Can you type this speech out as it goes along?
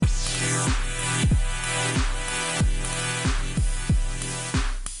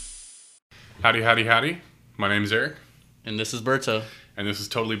Howdy, howdy, howdy. My name is Eric. And this is Berto. And this is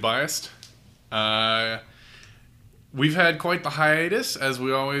Totally Biased. We've had quite the hiatus, as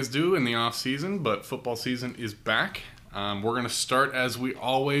we always do in the off season, but football season is back. We're going to start, as we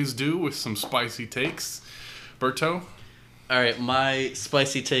always do, with some spicy takes. Berto? All right, my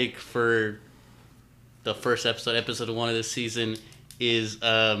spicy take for the first episode 1 of this season, is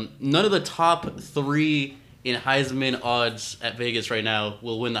none of the top 3 in Heisman odds at Vegas right now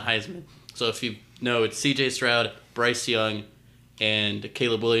will win the Heisman. So if you know, it's C.J. Stroud, Bryce Young, and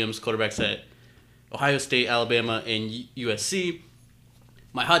Caleb Williams, quarterbacks at Ohio State, Alabama, and USC.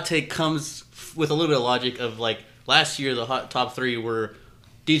 My hot take comes with a little bit of logic of, like, last year the top 3 were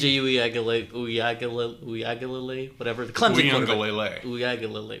DJ Uiagalelei, whatever. The Clemson quarterback.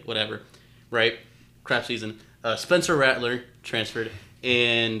 Uiagalelei, whatever. Right? Crap season. Spencer Rattler transferred,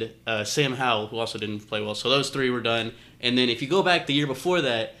 and Sam Howell, who also didn't play well. So those 3 were done. And then if you go back the year before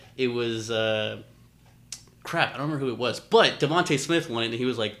that, it was crap. I don't remember who it was, but Devontae Smith won it, and he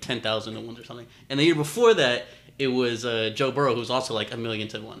was like 10,000 to 1 or something. And the year before that, it was Joe Burrow, who was also like 1,000,000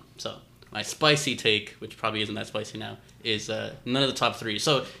 to 1. So my spicy take, which probably isn't that spicy now, is none of the top 3.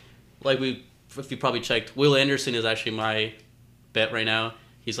 So, like if you probably checked, Will Anderson is actually my bet right now.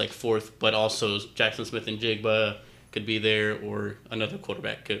 He's like 4th, but also Jackson Smith and Jigba could be there, or another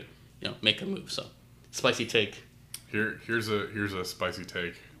quarterback could, make a move. So, spicy take. Here's a spicy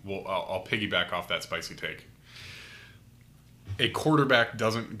take. Well, I'll piggyback off that spicy take. A quarterback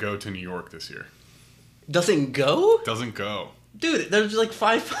doesn't go to New York this year. Doesn't go? Doesn't go. Dude, there's like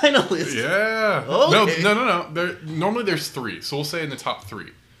 5 finalists. Yeah. Okay. No. Normally there's 3, so we'll say in the top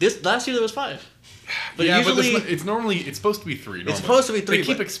 3. This last year there was 5. But yeah, usually, but it's supposed to be 3. Normally. It's supposed to be 3. They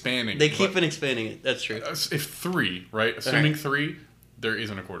keep expanding. They keep expanding it. That's true. If 3, right? Assuming 3, there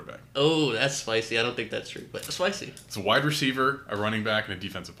isn't a quarterback. Oh, that's spicy. I don't think that's true, but spicy. It's a wide receiver, a running back, and a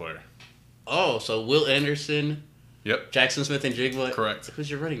defensive player. Oh, so Will Anderson. Yep. Jackson Smith and Jigba. Correct. Who's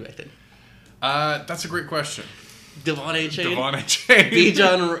your running back then? That's a great question. Devon A. Chain.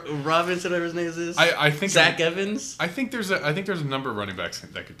 Bijan Robinson, whatever his name is. I think Zach Evans. I think there's a number of running backs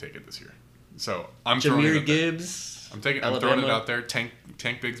that could take it this year. So I'm Jahmyr Gibbs. I'm throwing it out there. Tank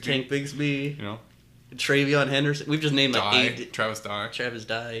Bigsby. Travion Henderson. We've just named like 8. Travis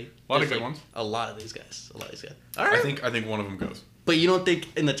Dye. A lot of good ones. A lot of these guys. All right. I think one of them goes. But you don't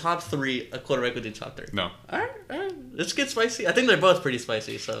think in the top 3 a quarterback would be top 3? No. All right. Let's get spicy. I think they're both pretty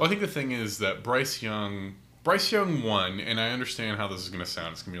spicy. So well, I think the thing is that Bryce Young won, and I understand how this is going to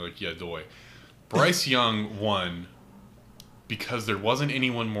sound. It's going to be like, yeah, doy. Bryce Young won because there wasn't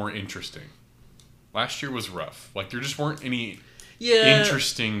anyone more interesting. Last year was rough. Like, there just weren't any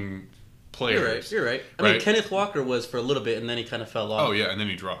interesting players. You're right. I mean, Kenneth Walker was for a little bit, and then he kind of fell off. Oh, yeah, and then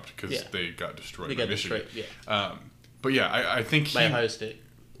he dropped because they got destroyed by Michigan. Yeah. But yeah, I think by Ohio State.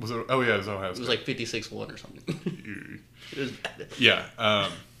 Was it? Oh yeah, it was Ohio State. It was like 56-1 or something. It was bad.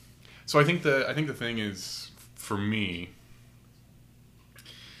 Yeah. So I think the thing is, for me,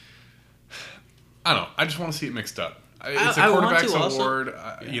 I don't know. I just want to see it mixed up. It's a quarterback's award.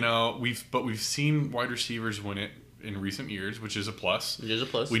 We've seen wide receivers win it in recent years, which is a plus. It is a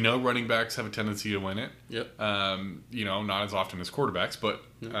plus. We know running backs have a tendency to win it. Yep. Not as often as quarterbacks, but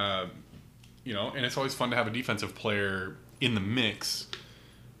and it's always fun to have a defensive player in the mix.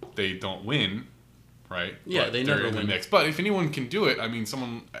 They don't win, right? Yeah, but they they're never in win. the mix. But if anyone can do it, I mean,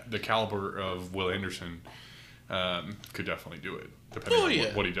 someone the caliber of Will Anderson could definitely do it, depending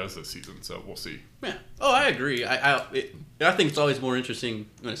on what he does this season. So we'll see. Yeah. Oh, I agree. I think it's always more interesting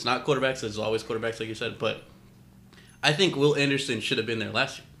when it's not quarterbacks. It's always quarterbacks, like you said. But I think Will Anderson should have been there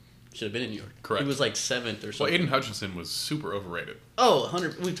last year. Should have been in New York. Correct. He was like 7th or something. Well, Aiden Hutchinson was super overrated. Oh,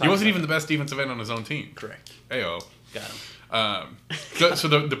 100. He wasn't even the best defensive end on his own team. Correct. Ayo. Got him. So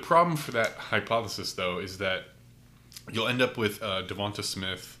the problem for that hypothesis, though, is that you'll end up with Devonta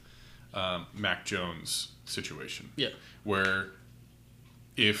Smith, Mac Jones situation. Yeah. Where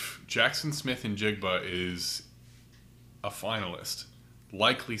if Jackson Smith and Jigba is a finalist,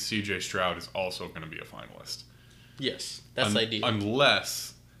 likely C.J. Stroud is also going to be a finalist. Yes, that's ideal.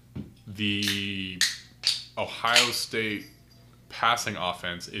 Unless the Ohio State passing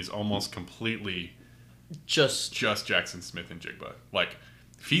offense is almost completely just Jackson Smith and Jigba. Like,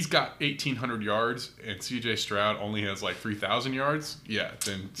 if he's got 1,800 yards and C.J. Stroud only has like 3,000 yards,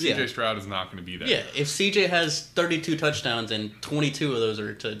 then C.J. Stroud is not going to be there. Yeah, if C.J. has 32 touchdowns and 22 of those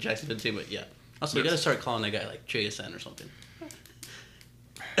are to Jackson Smith, but yeah. Also, we got to start calling that guy like JSN or something.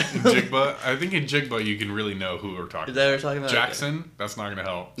 Jigba, I think in Jigba you can really know who we're talking about. Is that what we're talking about? Jackson, okay. That's not going to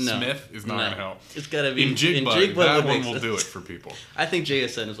help. No. Smith is not going to help. It's got to be in Jigba that one will do it for people. I think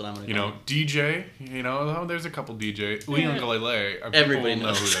JSN is what I'm going to call DJ, there's a couple DJ. Uiagalelei, everybody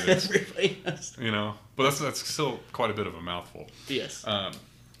knows who that is. Everybody knows. But that's still quite a bit of a mouthful. Yes.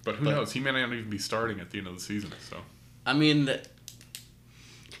 But who knows? He may not even be starting at the end of the season. So. I mean,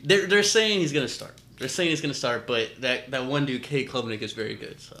 they're saying he's going to start. They're saying he's going to start, but that one dude, Cade Klubnik, is very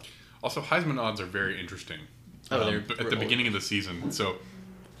good. So. Also, Heisman odds are very interesting. They're at the beginning of the season. So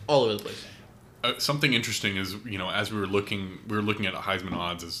all over the place. Something interesting is, as we were looking at Heisman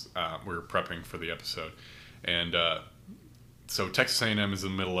odds as we were prepping for the episode, and so Texas A&M is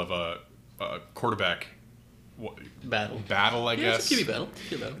in the middle of a quarterback battle, I guess. It's a QB battle.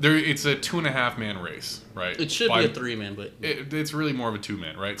 It's a 2.5 man race, right? It should be a 3-man, but it's really more of a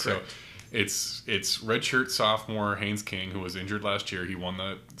 2-man, right? Correct. So it's redshirt sophomore Haynes King, who was injured last year. He won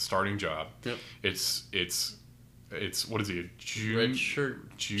the starting job. Yep. It's what is he? A June? Redshirt.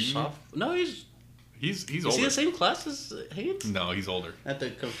 June? No, he's older. Is he the same class as Haynes? No, he's older. I have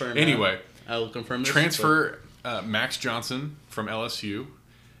to confirm. Anyway, I will confirm this. Transfer Max Johnson from LSU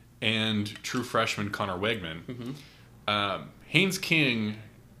and true freshman Connor Wegman. Mm-hmm. Haynes King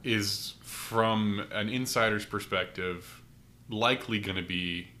is, from an insider's perspective, likely going to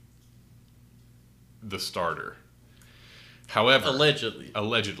be the starter. However,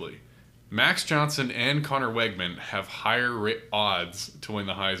 allegedly, Max Johnson and Connor Wegman have higher odds to win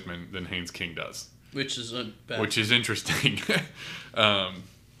the Heisman than Haynes King does. Which is interesting. No,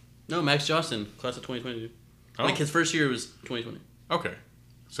 Max Johnson, class of 2022. Oh. His first year was 2020. Okay.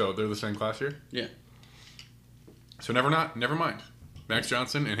 So they're the same class year? Yeah. So never mind. Max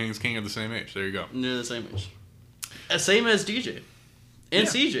Johnson and Haynes King are the same age. There you go. They're the same age. Same as DJ. And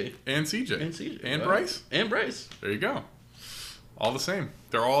CJ. And CJ. And Bryce. And Bryce. There you go. All the same.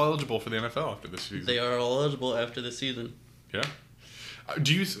 They're all eligible for the NFL after this season. They are all eligible after this season. Yeah.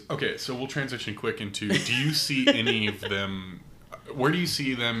 Okay, so we'll transition quick into, do you see any of them, where do you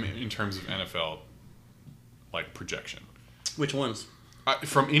see them in terms of NFL, projection? Which ones?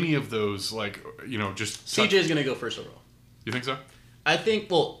 From any of those, just... CJ is going to go first overall. You think so? I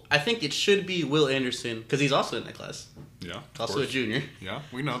think it should be Will Anderson, because he's also in that class. Yeah, also a junior. Yeah,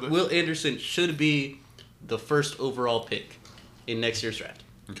 we know this. Will Anderson should be the first overall pick in next year's draft.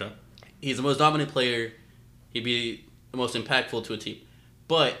 Okay. He's the most dominant player. He'd be the most impactful to a team.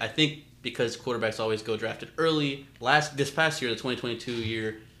 But I think because quarterbacks always go drafted early, this past year, the 2022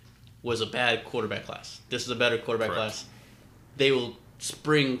 year, was a bad quarterback class. This is a better quarterback class. They will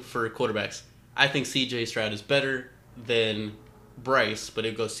spring for quarterbacks. I think CJ Stroud is better than Bryce, but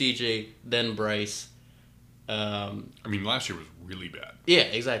it goes CJ, then Bryce. Last year was really bad. Yeah,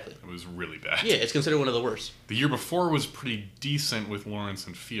 exactly. It was really bad. Yeah, it's considered one of the worst. The year before was pretty decent with Lawrence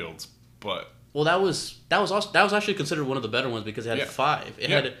and Fields, but... Well, that was actually considered one of the better ones because it had 5. It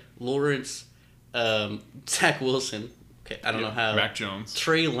had Lawrence, Zach Wilson. Okay, I don't know how. Mac Jones.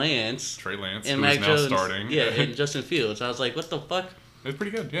 Trey Lance, and who Mac is now Jones, starting. Yeah, and Justin Fields. I was like, what the fuck? It was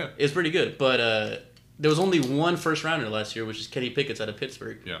pretty good, yeah. It's pretty good, but there was only one first rounder last year, which is Kenny Pickett out of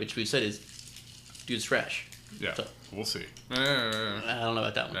Pittsburgh, which we said is dude's trash. Yeah, so, we'll see. I don't know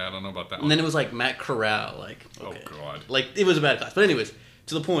about that one. Yeah, I don't know about that one. And then it was Matt Corral, okay. Oh, God. It was a bad class. But anyways,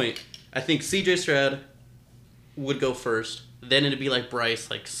 to the point, I think CJ Stroud would go first. Then it'd be Bryce,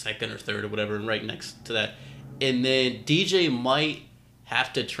 second or third or whatever, and right next to that. And then DJ might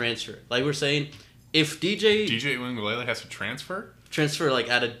have to transfer. Like we're saying, if DJ Uiagalelei has to transfer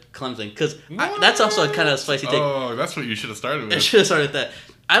out of Clemson, because that's also a kind of a spicy take. Oh, that's what you should have started with. I should have started with that.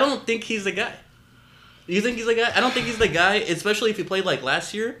 I don't think he's the guy. You think he's the guy? I don't think he's the guy, especially if he played like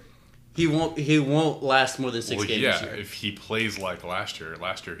last year. He won't last more than 6 games this year. If he plays like last year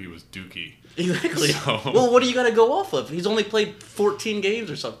he was dookie. Exactly. So. Well, what do you got to go off of? He's only played 14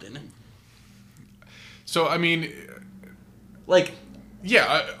 games or something. So, but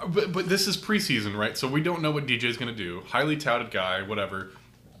this is preseason, right? So we don't know what DJ's going to do. Highly touted guy, whatever.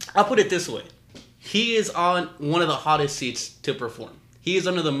 I'll put it this way. He is on one of the hottest seats to perform. He is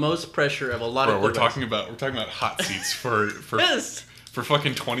under the most pressure of a lot of we're talking about hot seats for yes. For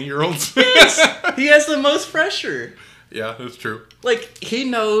fucking 20-year-olds. Yes. He has the most pressure. Yeah, that's true. He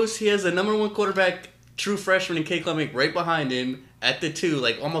knows he has the number 1 quarterback, true freshman in Cade Klubnik right behind him at the 2,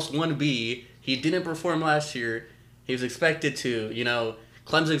 almost 1B. He didn't perform last year. He was expected to,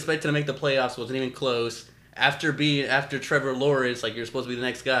 Clemson expected to make the playoffs, wasn't even close. After Trevor Lawrence, you're supposed to be the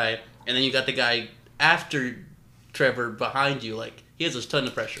next guy, and then you got the guy after Trevor behind you, he has a ton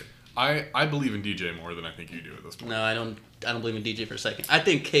of pressure. I believe in DJ more than I think you do at this point. No, I don't believe in DJ for a second. I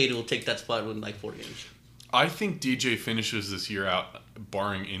think Cade will take that spot in 4 games. I think DJ finishes this year out,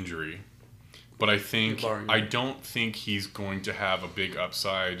 barring injury. But I don't think he's going to have a big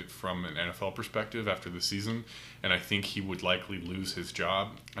upside from an NFL perspective after the season. And I think he would likely lose his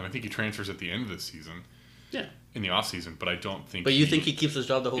job. And I think he transfers at the end of the season. Yeah. In the offseason. But I don't think But you think he keeps his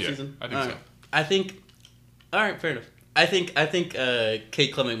job the whole season? I think so. I think... All right, fair enough. I think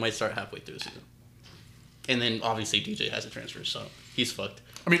Cade Klubnik might start halfway through the season. And then, obviously, DJ has a transfer, so he's fucked.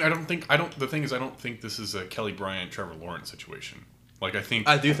 I mean, the thing is, I don't think this is a Kelly Bryant, Trevor Lawrence situation. Like,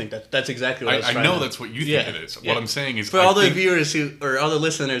 I do think that's exactly what I know that's what you think it is. Yeah. What I'm saying is... For all the viewers all the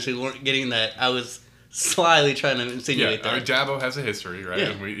listeners who weren't getting that, I was slyly trying to insinuate that. Dabo has a history, right? Yeah.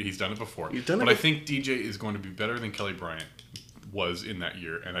 And he's done it before. But I think DJ is going to be better than Kelly Bryant was in that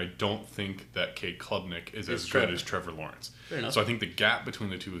year, and I don't think that Cade Klubnik is as good as Trevor Lawrence. Fair enough. So I think the gap between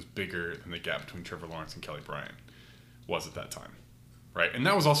the two is bigger than the gap between Trevor Lawrence and Kelly Bryant was at that time. Right? And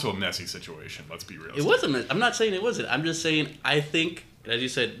that was also a messy situation, let's be real. It wasn't. I'm not saying it wasn't. I'm just saying I think, as you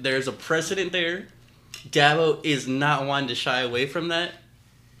said, there's a precedent there. Dabo is not one to shy away from that.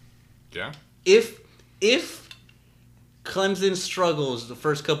 Yeah. If Clemson struggles the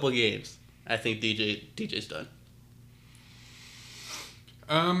first couple of games, I think DJ's done.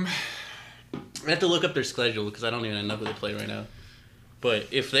 I have to look up their schedule because I don't even know who they play right now. But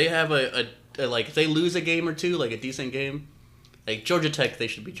if they have if they lose a game or two, like a decent game, like Georgia Tech, they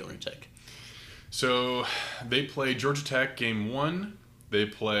should beat Georgia Tech. So they play Georgia Tech game 1. They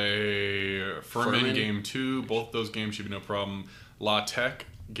play Furman game 2. Both those games should be no problem. La Tech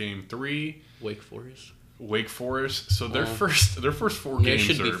game 3. Wake Forest. So their first 4 games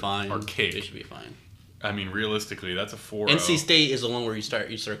are cake. They should be fine. I mean, realistically, that's a 4-0. NC State is the one where you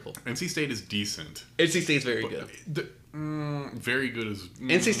circle. NC State is decent. NC State's very good. Very good as...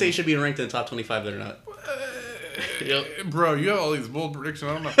 NC State should be ranked in the top 25. They're not. Yep. Bro, you have all these bold predictions.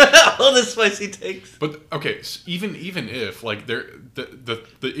 I don't know. All the spicy takes. But okay, so even if like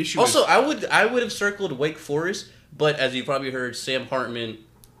the issue. Also, I would have circled Wake Forest, but as you probably heard, Sam Hartman,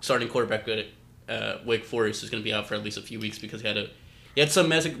 starting quarterback at Wake Forest, is going to be out for at least a few weeks because he had some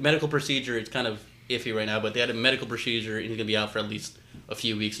medical procedure. It's kind of iffy right now, but they had a medical procedure and he's going to be out for at least a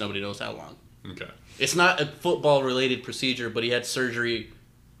few weeks. Nobody knows how long. Okay. It's not a football related procedure, but he had surgery.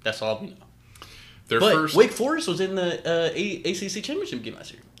 That's all we know. Wake Forest was in the ACC championship game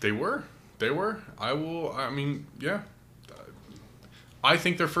last year. They were. I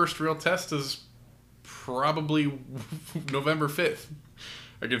think their first real test is probably November 5th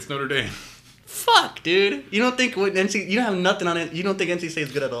against Notre Dame. Fuck, dude. You don't think you don't have nothing on it. You don't think NC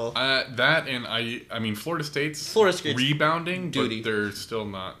State's good at all? That and I mean Florida State's rebounding, but they're still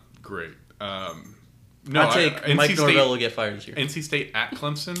not great. No, I take Mike Norvell will get fired this year. NC State at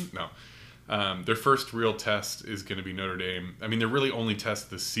Clemson? No. Their first real test is going to be Notre Dame. I mean, their really only test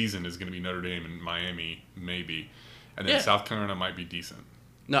this season is going to be Notre Dame and Miami, maybe. And then South Carolina might be decent.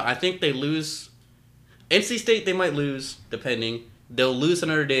 No, I think they lose. NC State, they might lose, depending. They'll lose to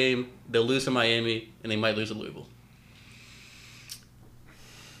Notre Dame, they'll lose to Miami, and they might lose to Louisville.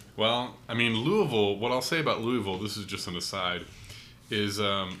 Well, I mean, Louisville, what I'll say about Louisville, this is just an aside, is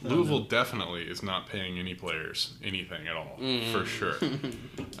Louisville definitely is not paying any players anything at all, for sure.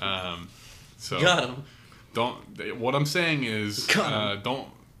 So got him. What I'm saying is, I'm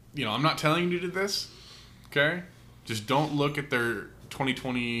not telling you to do this, okay? Just don't look at their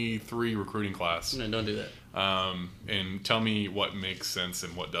 2023 recruiting class. No, don't do that. And tell me what makes sense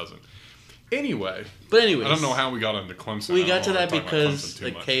and what doesn't. Anyways, I don't know how we got into Clemson. We got to that because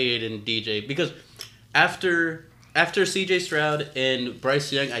Cade and DJ. Because after CJ Stroud and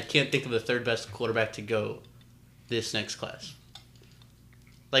Bryce Young, I can't think of the third best quarterback to go this next class.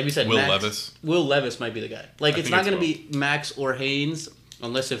 Like we said, Will Levis might be the guy. Like it's not going to be Max or Haynes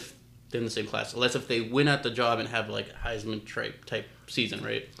unless if they're in the same class. Unless if they win at the job and have like a Heisman type season,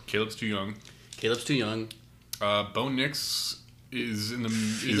 right? Caleb's too young. Bo Nix is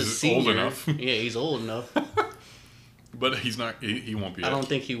old enough. Yeah, he's old enough. But he's not. He won't be. I don't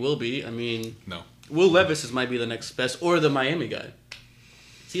think he will be. I mean, no. Will Levis might be the next best, or the Miami guy.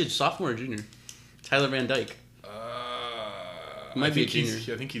 Is he a sophomore or junior? Tyler Van Dyke. Might be a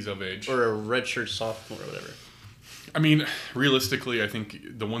junior. I think he's of age. Or a redshirt sophomore or whatever. I mean, realistically, I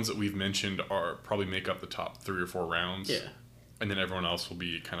think the ones that we've mentioned probably make up the top 3 or 4 rounds. Yeah. And then everyone else will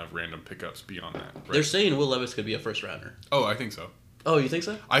be kind of random pickups beyond that. Right? They're saying Will Levis could be a first rounder. Oh, I think so. Oh, you think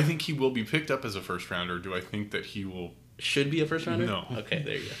so? I think he will be picked up as a first rounder. Do I think that he will... Should be a first rounder? No. Okay,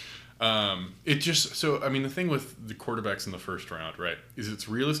 there you go. The thing with the quarterbacks in the first round, right, is it's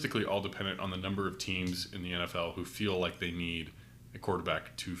realistically all dependent on the number of teams in the NFL who feel like they need a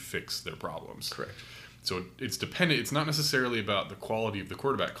quarterback to fix their problems. Correct. So it's dependent. It's not necessarily about the quality of the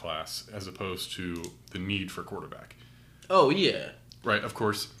quarterback class as opposed to the need for quarterback. Oh, yeah. Right, of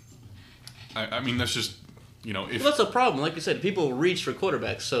course. I mean, that's just, if... Well, that's a problem. Like you said, people reach for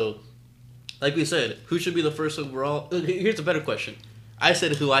quarterbacks. So, like we said, who should be the first overall... Here's a better question. I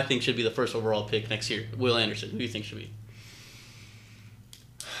said who I think should be the first overall pick next year. Will Anderson. Who do you think should be?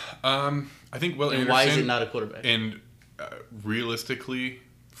 I think Will Anderson... And why is it not a quarterback? And realistically,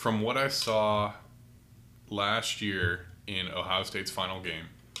 from what I saw last year in Ohio State's final game,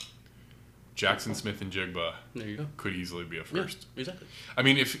 Jackson Smith-Njigba there you go. Could easily be a first. Yeah, exactly. I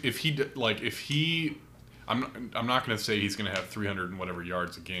mean, if he, I'm not going to say he's going to have 300 and whatever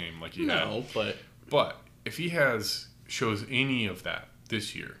yards a game like he had. No, but if he shows any of that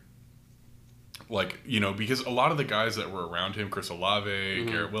this year, because a lot of the guys that were around him, Chris Olave,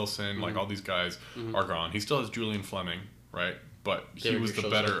 Garrett Wilson, all these guys are gone. He still has Julian Fleming, right? But he was the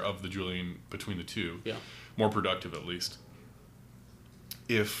better of the Julian between the two. Yeah. More productive, at least.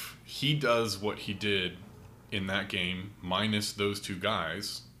 If he does what he did in that game, minus those two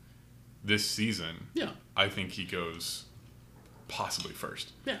guys, this season, I think he goes possibly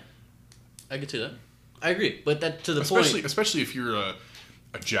first. Yeah. I could see that. I agree. But that to the point... Especially if you're a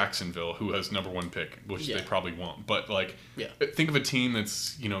Jacksonville who has number one pick, which they probably won't. But, think of a team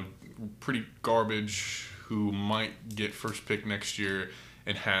that's, pretty garbage, who might get first pick next year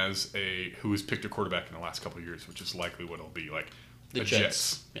and who has picked a quarterback in the last couple of years, which is likely what it'll be, the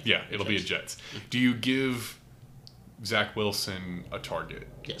Jets. Yeah, it'll be a Jets. Do you give Zach Wilson a target?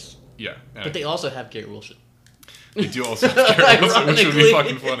 Yes. Yeah. But they also have Garrett Wilson. They do also have Garrett Wilson, which would be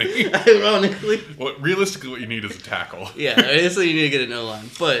fucking funny. Ironically. Realistically, what you need is a tackle. Yeah, obviously you need to get an O-line.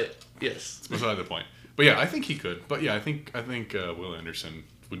 But, yes. That's beside the point. But, yeah, I think he could. But, yeah, I think Will Anderson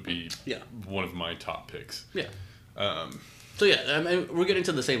would be one of my top picks. Yeah. So, yeah, I mean, we're getting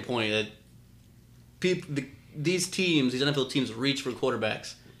to the same point that these NFL teams reach for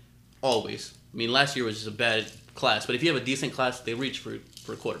quarterbacks always. I mean, last year was just a bad class, but if you have a decent class, they reach for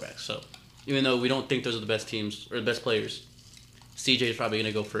quarterbacks. So, even though we don't think those are the best teams or the best players, CJ is probably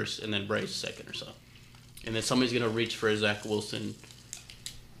going to go first and then Bryce second or so. And then somebody's going to reach for Zach Wilson,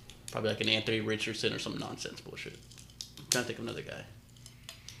 probably like an Anthony Richardson or some nonsense bullshit. I'm trying to think of another guy.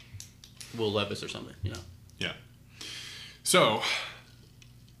 Will Levis or something, Yeah. So...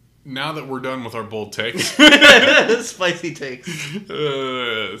 Now that we're done with our bold takes, spicy takes.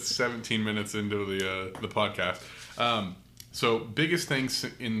 17 minutes into the podcast. So biggest things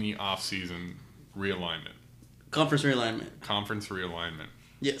in the off season: realignment, conference realignment.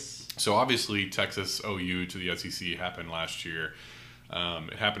 Yes. So obviously Texas OU to the SEC happened last year.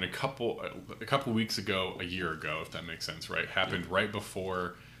 It happened a couple weeks ago, a year ago, if that makes sense, right? Happened right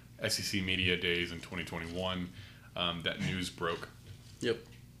before SEC Media Days in 2021. That news broke. Yep.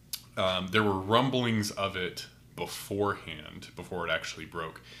 There were rumblings of it beforehand, before it actually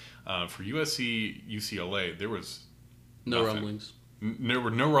broke. For USC, UCLA, there was no rumblings. There were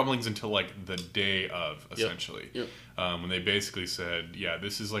no rumblings until the day of, essentially. Yep. When they basically said, yeah,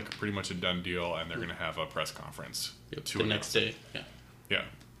 this is pretty much a done deal, and they're going to have a press conference. The next day. Yeah.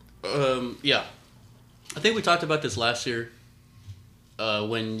 Yeah. I think we talked about this last year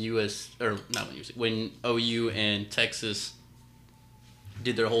when when OU and Texas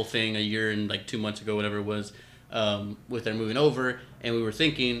did their whole thing a year and 2 months ago, whatever it was, with their moving over, and we were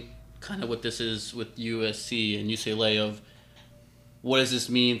thinking kind of what this is with USC and UCLA of what does this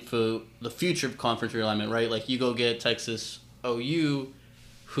mean for the future of conference realignment, right? You go get Texas OU,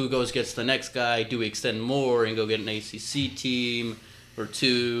 who gets the next guy? Do we extend more and go get an ACC team or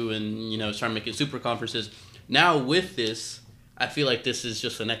two and start making super conferences? Now with this, I feel like this is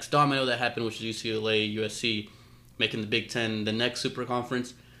just the next domino that happened, which is UCLA, USC. Making the Big Ten the next super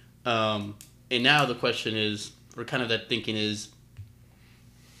conference. And now the question is, or kind of that thinking is,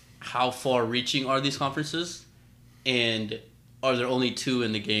 how far reaching are these conferences? And are there only two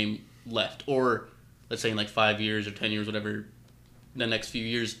in the game left? Or let's say in 5 years or 10 years, whatever, the next few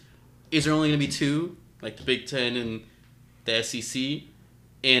years, is there only going to be two, the Big Ten and the SEC?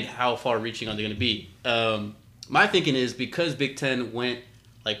 And how far reaching are they going to be? My thinking is because Big Ten went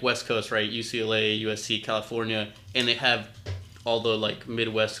West Coast, right? UCLA, USC, California, and they have all the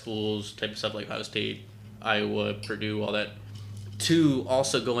Midwest schools type of stuff like Ohio State, Iowa, Purdue, all that. Two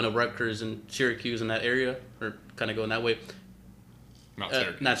also going to Rutgers and Syracuse in that area, or kind of going that way.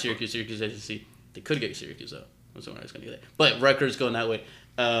 Not Syracuse, SEC. They could get Syracuse though. That's what I was going to get. But Rutgers going that way.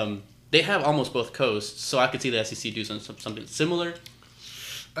 They have almost both coasts, so I could see the SEC do something similar.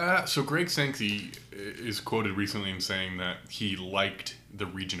 So Greg Sankey is quoted recently in saying that he liked the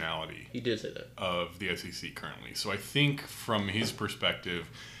regionality. He did say that. Of the SEC currently. So I think from his perspective,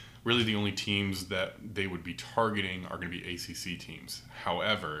 really the only teams that they would be targeting are going to be ACC teams.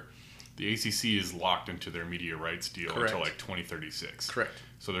 However, the ACC is locked into their media rights deal until like 2036. Correct.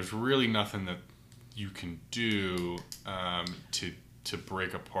 So there's really nothing that you can do to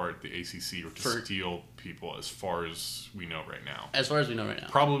break apart the ACC or to steal people, as far as we know right now. As far as we know right now.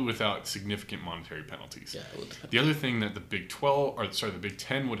 Probably without significant monetary penalties. Yeah. The other thing that the Big 12, the Big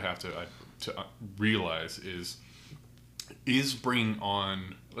 10 would have to realize is bringing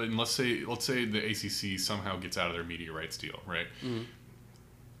on, and let's say the ACC somehow gets out of their media rights deal, right? Mm-hmm.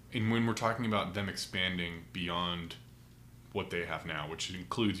 And when we're talking about them expanding beyond what they have now, which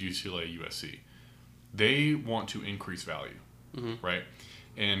includes UCLA, USC, they want to increase value, right?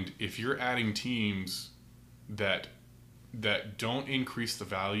 And if you're adding teams that don't increase the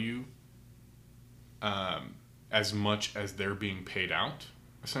value as much as they're being paid out,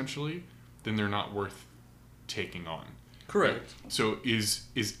 essentially, then they're not worth taking on. Correct. Right? So is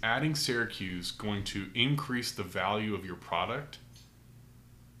adding Syracuse going to increase the value of your product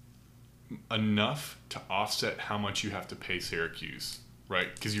enough to offset how much you have to pay Syracuse,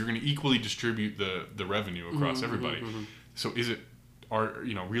 right? Because you're going to equally distribute the revenue across everybody. So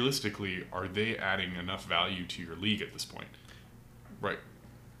realistically, are they adding enough value to your league at this point? Right.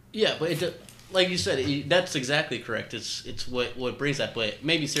 Yeah, but like you said, that's exactly correct. It's what brings that. But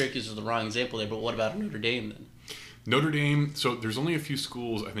maybe Syracuse is the wrong example there. But what about Notre Dame then? Notre Dame. So there's only a few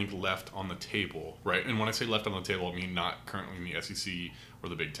schools I think left on the table, right? And when I say left on the table, I mean not currently in the SEC or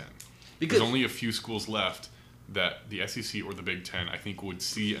the Big Ten. Because there's only a few schools left that the SEC or the Big Ten I think would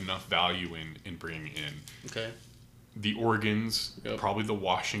see enough value in bringing in. Okay. The Oregons, probably the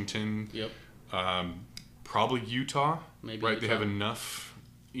Washington, probably Utah. Maybe right. Utah. They have enough,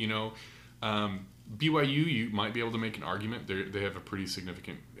 BYU, you might be able to make an argument. They have a pretty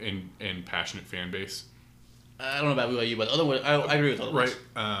significant and passionate fan base. I don't know about BYU, but other ones, I agree with other ones.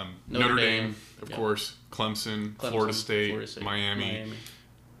 Right. Notre Dame, of course. Clemson, Florida State, Miami.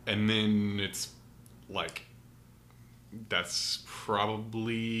 And then it's like, that's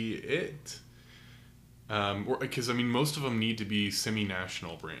probably it. Because, most of them need to be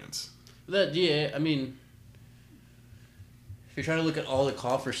semi-national brands. If you're trying to look at all the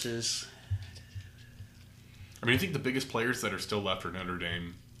conferences. I think the biggest players that are still left are Notre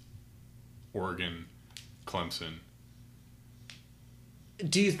Dame, Oregon, Clemson.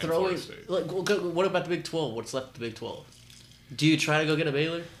 Do you throw it? What about the Big 12? What's left of the Big 12? Do you try to go get a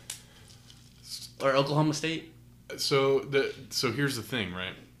Baylor? Or Oklahoma State? So here's the thing,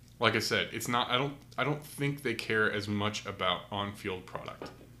 right? Like I said, it's not. I don't think they care as much about on-field product.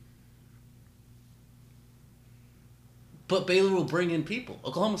 But Baylor will bring in people.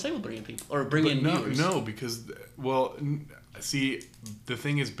 Oklahoma State will bring in people or bring in viewers. No, because see, the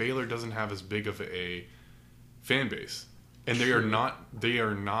thing is, Baylor doesn't have as big of a fan base, and they are not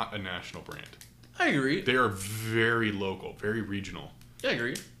a national brand. I agree. They are very local, very regional. I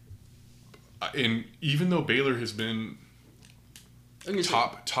agree. And even though Baylor has been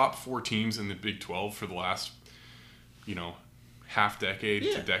top 4 teams in the Big 12 for the last, half decade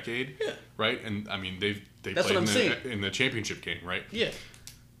to decade, right? And they played in the championship game, right? Yeah.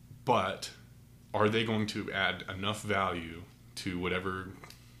 But are they going to add enough value to whatever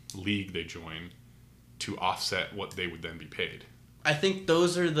league they join to offset what they would then be paid? I think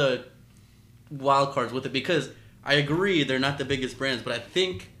those are the wild cards with it, because I agree they're not the biggest brands, but I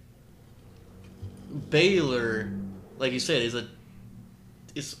think Baylor, like you said,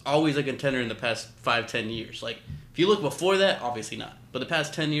 is always a contender in the past 5-10 years. Like, if you look before that, obviously not. But the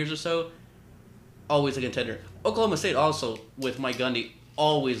past 10 years or so, always a contender. Oklahoma State also, with Mike Gundy,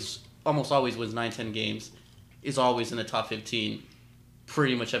 almost always wins 9-10 games, is always in the top 15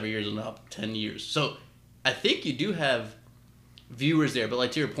 pretty much every year in the top 10 years. So I think you do have viewers there, but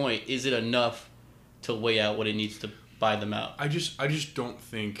like to your point, is it enough to weigh out what it needs to buy them out? I just don't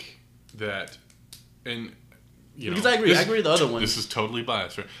think that, and because I agree with the other ones. This is totally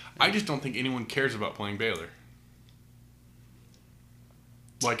biased, right? I just don't think anyone cares about playing Baylor.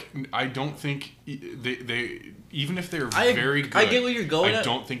 Like, I don't think they even if they're very good. I get what you're going at. I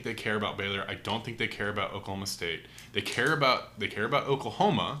don't think they care about Baylor. I don't think they care about Oklahoma State. They care about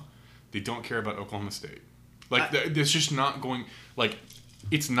Oklahoma. They don't care about Oklahoma State. Like, it's just not going. Like,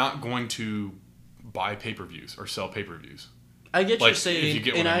 it's not going to buy pay-per-views or sell pay-per-views. I get what you're saying,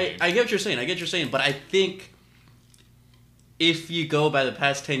 I get what you're saying. But I think if you go by the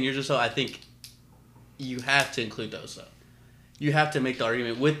past 10 years or so, I think you have to include those, though. You have to make the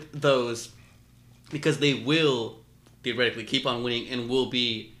argument with those because they will theoretically keep on winning and will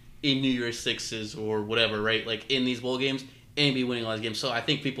be in New Year's Sixes or whatever, right? Like, in these bowl games and be winning all these games. So I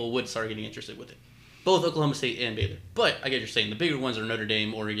think people would start getting interested with it. both Oklahoma State and Baylor. But I get what you're saying. The bigger ones are Notre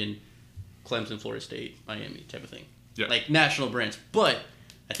Dame, Oregon, Clemson, Florida State, Miami type of thing. Yeah. Like national brands. But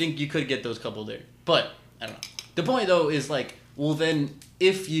I think you could get those couple there. But I don't know. The point though is like, well then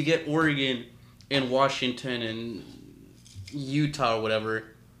if you get Oregon and Washington and Utah or whatever,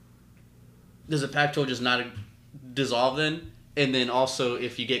 does the Pac-12 just not dissolve then? And then also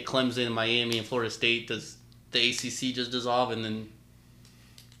if you get Clemson, Miami, and Florida State, does the ACC just dissolve and then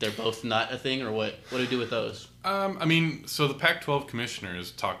they're both not a thing, or what? What do we do with those? I mean, so the Pac-12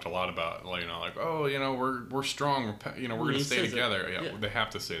 commissioners talked a lot about, like, oh, we're strong, we're going to stay together. Yeah, they have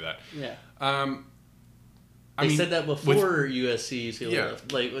to say that. Yeah. They said that before USC, UCLA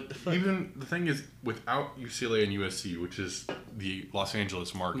left. Like, what the fuck? Even the thing is, without UCLA and USC, which is the Los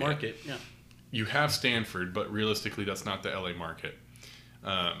Angeles market. Yeah. You have Stanford, but realistically, that's not the LA market.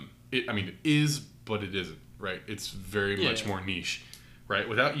 It is, but it isn't, right? It's very much more niche. Right,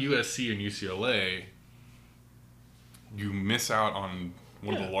 without USC and UCLA, you miss out on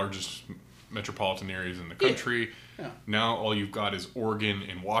one of the largest metropolitan areas in the country. Yeah. Now all you've got is Oregon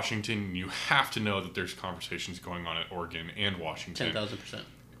and Washington, and you have to know that there's conversations going on at Oregon and Washington. 10,000%.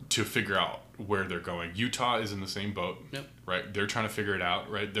 To figure out where they're going. Utah is in the same boat. Yep. Right, they're trying to figure it out.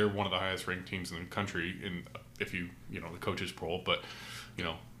 Right, they're one of the highest ranked teams in the country if you the coaches poll, but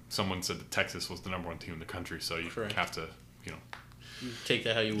someone said that Texas was the number one team in the country, so you have to take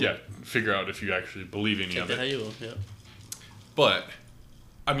that how you will. Yeah, figure out if you actually believe any of it. Take that how you will, yeah. But,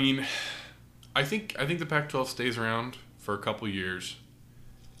 I mean, I think the Pac-12 stays around for a couple years,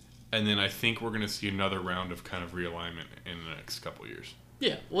 and then I think we're going to see another round of kind of realignment in the next couple years.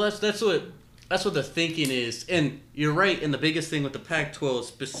 Yeah, well, that's what the thinking is, and you're right. And the biggest thing with the Pac-12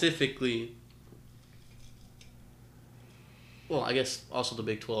 specifically, well, I guess also the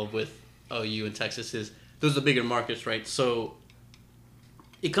Big 12 with OU and Texas is those are the bigger markets, right? So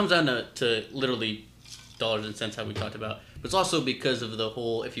it comes down to literally dollars and cents, how we talked about. But it's also because of the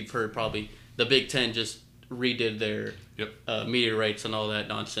whole, if you've heard probably, the Big Ten just redid their media rights and all that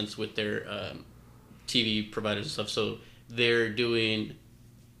nonsense with their TV providers and stuff. So they're doing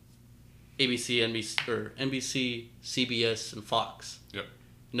ABC, NBC, CBS, and Fox. Yep.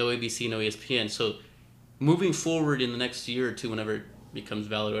 No ABC, no ESPN. So moving forward in the next year or two, whenever it becomes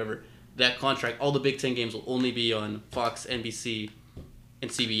valid or whatever, that contract, all the Big Ten games will only be on Fox, NBC, and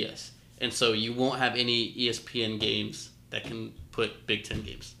CBS. And so you won't have any ESPN games that can put Big Ten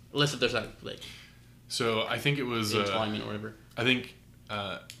games. Unless if there's not, like... So I think it was... Entanglement or whatever. I think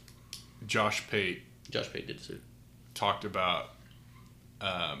Josh Pate... Josh Pate did too. Talked about...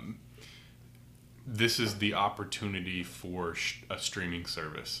 this is the opportunity for a streaming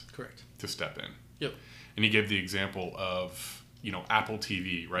service. Correct. To step in. Yep. And he gave the example of, Apple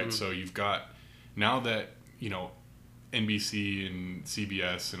TV, right? Mm-hmm. So you've got... Now that, NBC and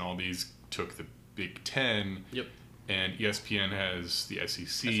CBS and all these took the Big Ten, yep, and ESPN has the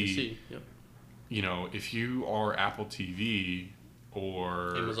SEC. Yep. If you are Apple TV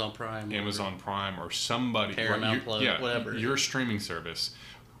or Amazon Prime or somebody, Paramount Plus, whatever, your streaming service,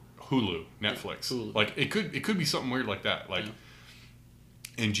 Hulu, Netflix, Hulu. Like it could be something weird like that,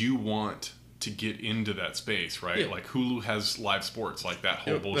 and you want to get into that space, right? Yeah. Like Hulu has live sports, like that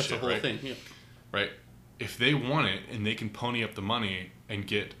whole bullshit, that's the whole right? thing, yeah. Right. If they want it and they can pony up the money and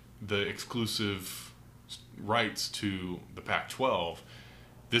get the exclusive rights to the Pac-12,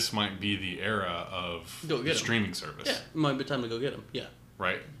 this might be the era of the streaming service. Yeah, it might be time to go get them. Yeah.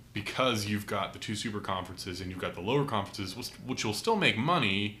 Right? Because you've got the two super conferences and you've got the lower conferences, which will still make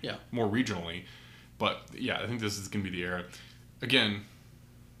money more regionally. But, yeah, I think this is going to be the era. Again,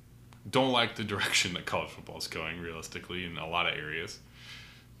 don't like the direction that college football is going, realistically, in a lot of areas.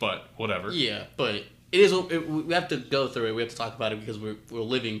 But whatever. Yeah, but... we have to go through it. We have to talk about it because we're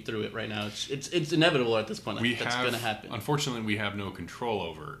living through it right now. It's inevitable at this point. That's going to happen. Unfortunately, we have no control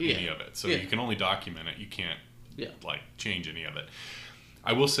over any of it. So you can only document it. You can't change any of it.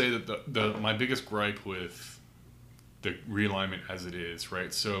 I will say that my biggest gripe with the realignment as it is,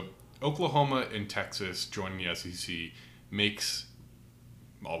 right? So Oklahoma and Texas joining the SEC makes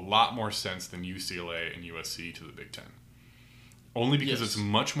a lot more sense than UCLA and USC to the Big Ten. Only because it's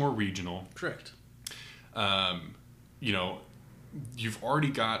much more regional. Correct. You've already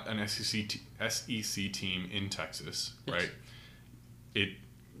got an SEC team in Texas, right?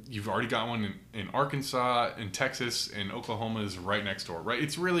 You've already got one in Arkansas, in Texas, and Oklahoma is right next door, right?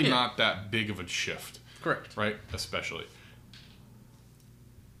 It's really not that big of a shift. Correct. Right? Especially.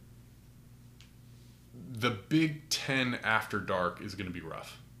 The Big Ten after dark is going to be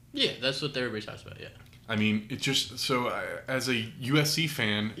rough. Yeah, that's what everybody talks about, yeah. I mean, it just... So, as a USC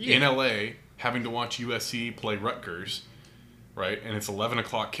fan in LA... having to watch USC play Rutgers, right? And it's 11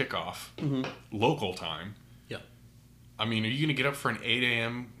 o'clock kickoff, local time. Yeah. I mean, are you going to get up for an 8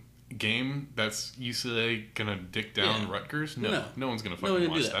 a.m. game that's UCLA going to dick down Rutgers? No one's going to fucking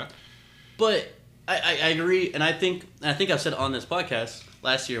watch that. But I agree, and I think I've said on this podcast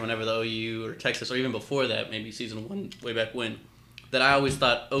last year, whenever the OU or Texas, or even before that, maybe season 1, way back when, that I always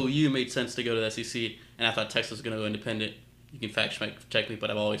thought OU made sense to go to the SEC, and I thought Texas was going to go independent. You can fact check me,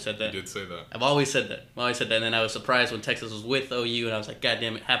 but I've always said that. You did say that. I've always said that. And then I was surprised when Texas was with OU, and I was like, God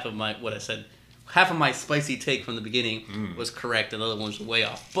damn it, half of my spicy take from the beginning was correct, and the other ones were way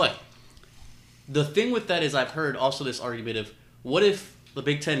off. But the thing with that is I've heard also this argument of, what if the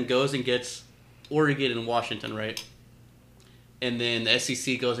Big Ten goes and gets Oregon and Washington, right? And then the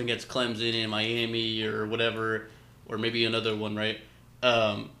SEC goes and gets Clemson and Miami or whatever, or maybe another one, right?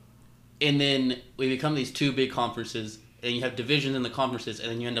 And then we become these two big conferences, and you have divisions in the conferences, and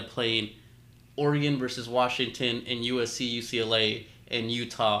then you end up playing Oregon versus Washington and USC, UCLA, and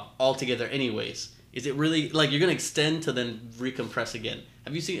Utah all together anyways. Is it really, like, you're going to extend to then recompress again?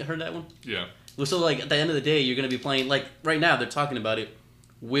 Have you heard that one? Yeah. Well, so, like, at the end of the day, you're going to be playing, like, right now they're talking about it.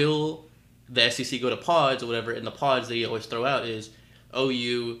 Will the SEC go to pods or whatever? And the pods they always throw out is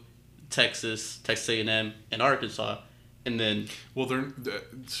OU, Texas A&M, and Arkansas. And then... Well,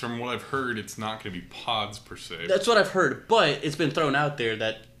 from what I've heard, it's not going to be pods per se. That's what I've heard. But it's been thrown out there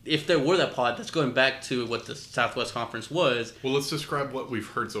that if there were that pod, that's going back to what the Southwest Conference was. Well, let's describe what we've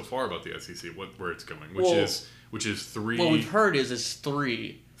heard so far about the SEC, where it's going, which is three... What we've heard is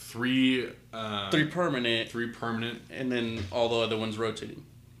three. Three permanent. Three permanent. And then all the other ones rotating.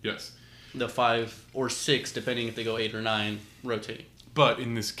 Yes. The 5 or 6, depending if they go 8 or 9, rotating. But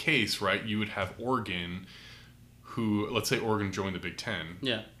in this case, right, you would have Oregon, who, let's say Oregon joined the Big Ten.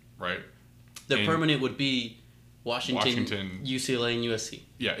 Yeah. Right? The permanent would be Washington, UCLA, and USC.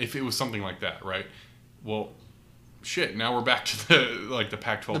 Yeah, if it was something like that, right? Well, shit, now we're back to the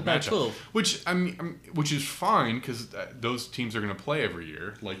Pac-12 matchup. Which is fine, because those teams are going to play every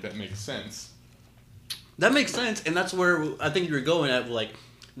year. Like, that makes sense. That makes sense, and that's where I think you were going at, like,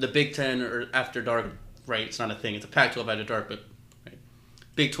 the Big Ten or After Dark, right? It's not a thing. It's a Pac-12 After Dark, but right?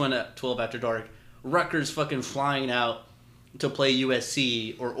 Big 12 After Dark. Rutgers fucking flying out to play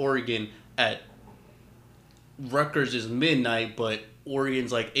USC or Oregon at Rutgers is midnight, but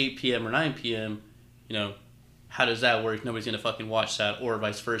Oregon's like 8 p.m. or 9 p.m. You know, how does that work? Nobody's going to fucking watch that, or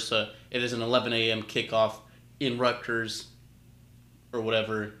vice versa. If there's an 11 a.m. kickoff in Rutgers or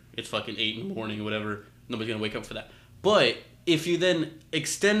whatever, it's fucking 8 in the morning or whatever. Nobody's going to wake up for that. But if you then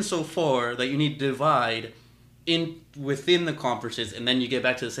extend so far that you need to divide within the conferences, and then you get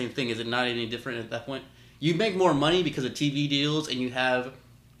back to the same thing, is it not any different at that point? You make more money because of TV deals, and you have,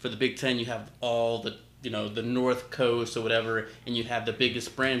 for the Big Ten, you have all the, the North Coast or whatever, and you have the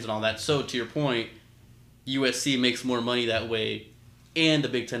biggest brands and all that. So to your point, USC makes more money that way, and the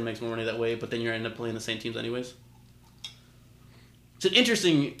Big Ten makes more money that way, but then you end up playing the same teams anyways. It's an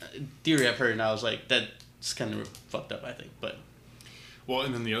interesting theory I've heard, and I was like, that's kind of fucked up, I think, but... Well,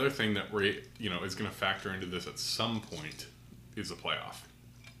 and then the other thing that is going to factor into this at some point is the playoff.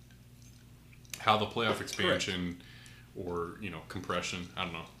 How the playoff expansion or, compression, I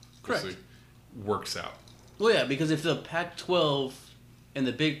don't know, Correct. Works out. Well, yeah, because if the Pac-12 and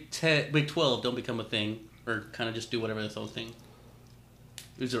the Big 12 don't become a thing, or kind of just do whatever their own thing,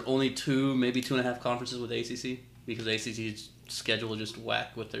 is there only 2, maybe 2.5 conferences with the ACC? Because the ACC's schedule is just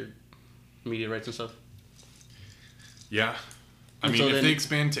whack with their media rights and stuff? Yeah. I mean, if they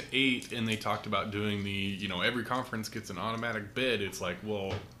expand to 8 and they talked about doing the, every conference gets an automatic bid, it's like,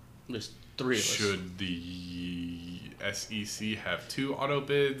 well, there's 3 of us. Should the SEC have 2 auto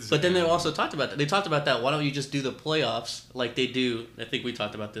bids? But then they also talked about that. They talked about that. Why don't you just do the playoffs like they do? I think we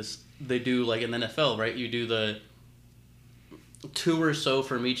talked about this. They do like in the NFL, right? You do the 2 or so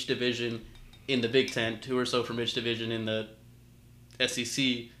from each division in the Big Ten, 2 or so from each division in the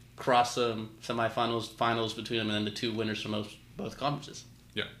SEC, cross them, semifinals, finals between them, and then the 2 winners from both conferences.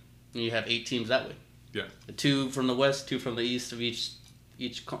 Yeah. And you have 8 teams that way. Yeah. The 2 from the West, 2 from the East of each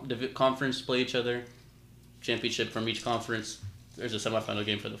conference play each other. Championship from each conference. There's a semifinal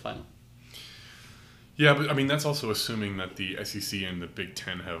game for the final. Yeah, but I mean that's also assuming that the SEC and the Big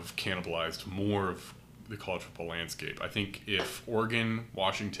Ten have cannibalized more of the college football landscape. I think if Oregon,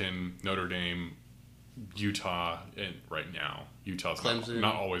 Washington, Notre Dame, Utah, and right now Utah's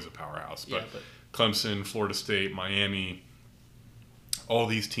not always a powerhouse, but Clemson, Florida State, Miami, all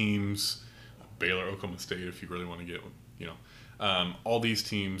these teams, Baylor, Oklahoma State, if you really want to get, all these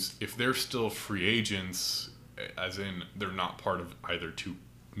teams, if they're still free agents, as in they're not part of either 2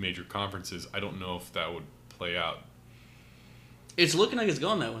 major conferences, I don't know if that would play out. It's looking like it's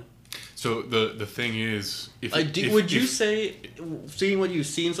going that way. So the thing is, would you say, seeing what you've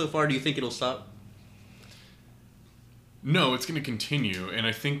seen so far, do you think it'll stop? No, it's going to continue, and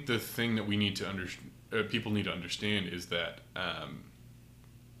I think the thing that we need to people need to understand is that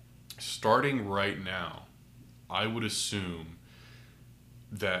starting right now, I would assume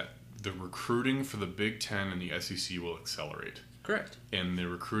that the recruiting for the Big Ten and the SEC will accelerate. Correct. And the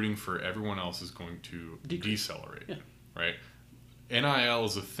recruiting for everyone else is going to decelerate. Yeah. Right? NIL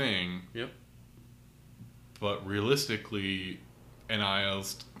is a thing. Yep. But realistically, NIL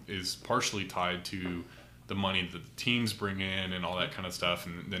is partially tied to the money that the teams bring in and all that kind of stuff,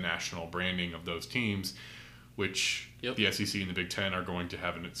 and the national branding of those teams, which the SEC and the Big Ten are going to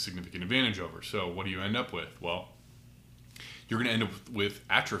have a significant advantage over. So what do you end up with? Well, you're going to end up with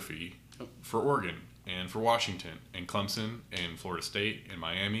atrophy for Oregon and for Washington and Clemson and Florida State and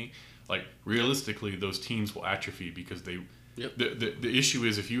Miami. Like, realistically, those teams will atrophy because they. The issue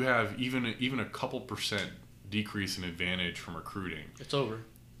is, if you have even a couple percent decrease in advantage from recruiting, it's over.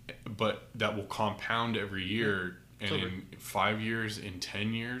 But that will compound every year, and in 5 years, in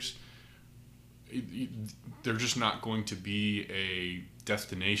 10 years, they're just not going to be a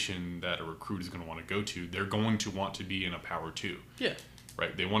destination that a recruit is going to want to go to. They're going to want to be in a Power 2. Yeah.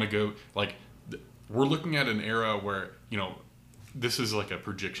 Right? They want to go, like, we're looking at an era where, this is like a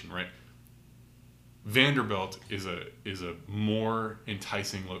projection, right? Vanderbilt is a more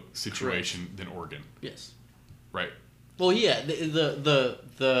enticing situation than Oregon. Yes. Right. Well, yeah.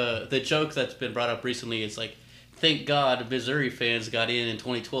 The joke that's been brought up recently is like, thank God Missouri fans got in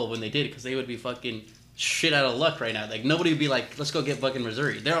 2012 when they did, because they would be fucking shit out of luck right now. Like, nobody would be like, let's go get fucking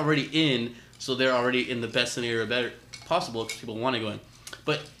Missouri. They're already in, so they're already in the best scenario possible because people want to go in.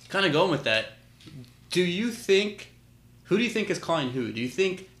 But kind of going with that, who do you think is calling who? Do you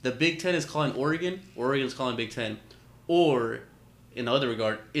think the Big Ten is calling Oregon, Oregon's calling Big Ten, or in the other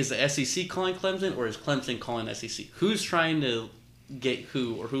regard, is the SEC calling Clemson, or is Clemson calling SEC? Who's trying to get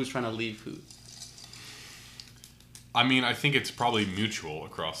who, or who's trying to leave who? I mean, I think it's probably mutual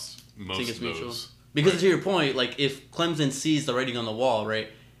across most of those. Because to your point, like, if Clemson sees the writing on the wall, right?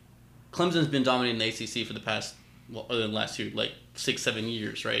 Clemson's been dominating the ACC for the past, other than last year, like 6-7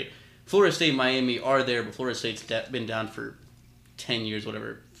 years, right? Florida State and Miami are there, but Florida State's been down for 10 years,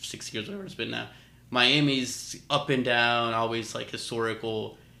 whatever, 6 years, whatever it's been now. Miami's up and down, always like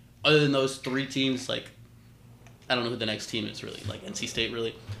historical. Other than those three teams, like, I don't know who the next team is really, like NC State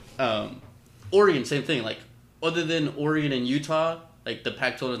really. Oregon, same thing. Like, other than Oregon and Utah, like, the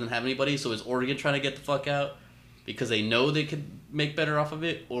Pac-12 doesn't have anybody, so is Oregon trying to get the fuck out because they know they could make better off of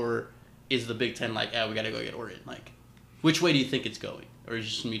it? Or is the Big Ten like, we gotta go get Oregon? Like, which way do you think it's going? Or is it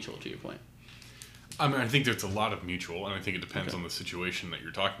just mutual, to your point? I mean, I think there's a lot of mutual, and I think it depends on the situation that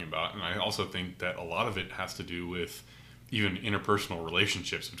you're talking about. And I also think that a lot of it has to do with even interpersonal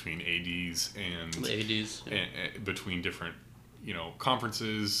relationships between ADs and between different,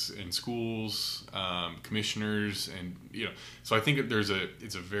 conferences and schools, commissioners, and So I think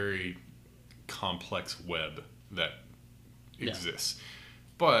it's a very complex web that exists.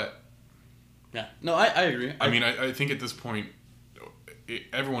 But no, I agree. I mean, I think at this point,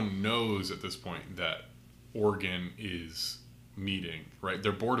 everyone knows at this point that Oregon is meeting, right?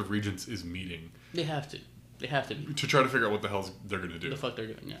 Their Board of Regents is meeting. They have to. They have to be. To try to figure out what the hell they're going to do. The fuck they're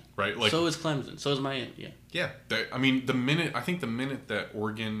doing, yeah. Right? Like, so is Clemson. So is Miami, yeah. Yeah. I mean, the minute that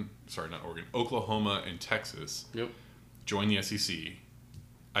Oklahoma and Texas join the SEC,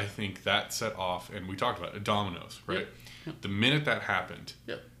 I think that set off, and we talked about it, dominoes, right? Yep. The minute that happened,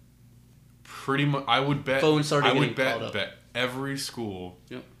 pretty much, I would bet that every school,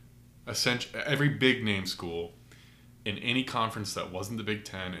 essentially every big name school in any conference that wasn't the Big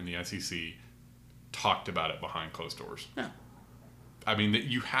Ten and the SEC talked about it behind closed doors. Yeah. I mean,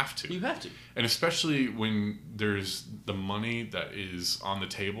 you have to. You have to. And especially when there's the money that is on the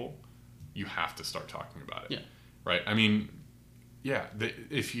table, you have to start talking about it. Yeah. Right? I mean,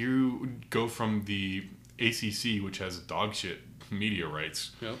 if you go from the ACC, which has dog shit media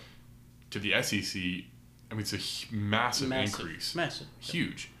rights, to the SEC, I mean, it's a massive increase. Massive.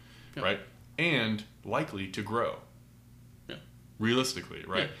 Huge. Right? And likely to grow. Yeah. Realistically,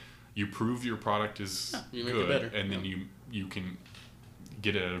 right? Yeah. You prove your product is good, and then you can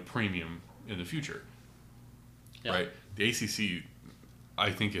get it at a premium in the future. Yeah. Right? The ACC,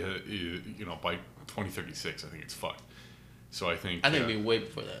 I think, by 2036, I think it's fucked. So I think it'll be way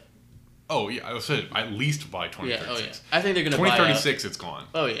before that. Oh yeah, I said at least by 2036. Yeah, oh yeah. I think they're gonna 2036. It's gone.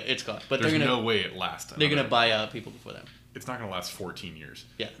 Oh yeah, it's gone. But there's no way it lasts. They're gonna buy out people before that. It's not gonna last 14 years.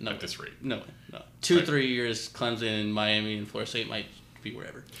 Yeah, no. At this rate. No way. No. 2-3 years. Clemson, Miami, and Florida State might be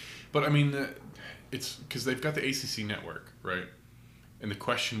wherever. But I mean, it's because they've got the ACC network, right? And the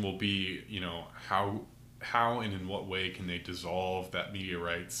question will be, how and in what way can they dissolve that media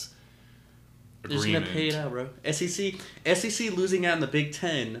rights agreement? They're just gonna pay it out, bro. SEC losing out in the Big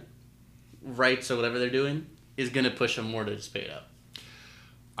Ten rights or whatever they're doing is gonna push them more to just pay it out.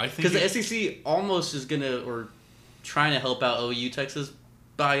 I think because the SEC almost is gonna or trying to help out OU Texas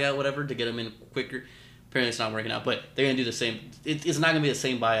buyout whatever to get them in quicker. Apparently it's not working out, but they're gonna do the same. It's not gonna be the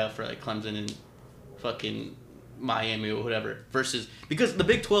same buyout for like Clemson and fucking Miami or whatever versus because the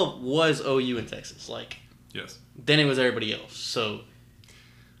Big 12 was OU and Texas yes. Then it was everybody else, so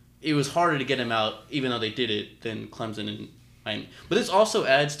it was harder to get them out even though they did it than Clemson and Miami. But this also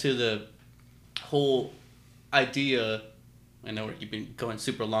adds to the whole idea. I know you've been going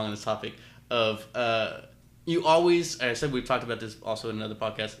super long on this topic of you always. I said we've talked about this also in another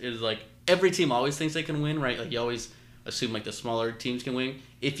podcast. Is like every team always thinks they can win, right? Like you always assume like the smaller teams can win.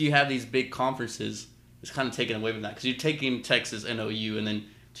 If you have these big conferences, it's kind of taken away from that because you're taking Texas and OU, and then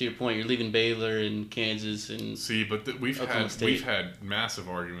to your point, you're leaving Baylor and Kansas and we've had massive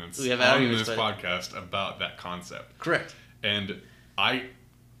arguments on this podcast about that concept. Correct. And I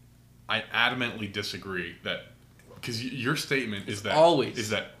adamantly disagree that because your statement is that all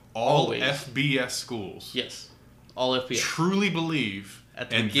FBS schools all FBS truly believe at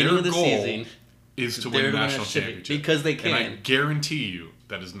the beginning of the season is to win a national championship because they can. And I guarantee you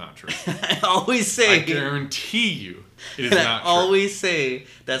that is not true. I always say. I guarantee you it is not true. I always say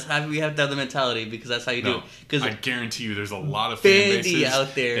that's how we have to have the mentality because that's how you do it. Because I guarantee you there's a lot of fan bases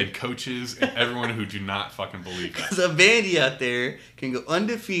out there and coaches and everyone who do not fucking believe that. Because a Vandy out there can go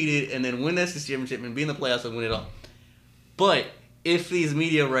undefeated and then win the SEC championship and be in the playoffs and win it all. But if these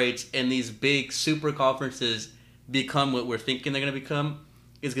media rights and these big super conferences become what we're thinking they're going to become,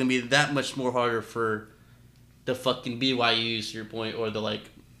 it's going to be that much more harder for the fucking BYUs, to your point, or the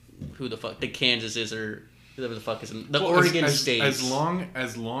who the fuck, the Kansas is, or whoever the fuck is in the Oregon State. As long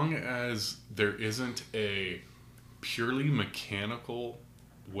as there isn't a purely mechanical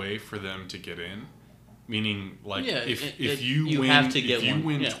way for them to get in, meaning if you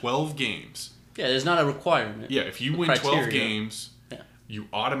win 12 games. Yeah, there's not a requirement. Yeah, if you win 12 games, you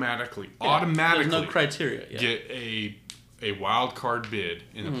automatically there's no criteria. Get a wild card bid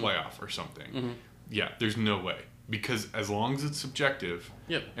in the playoff or something. Mm-hmm. Yeah, there's no way. Because as long as it's subjective,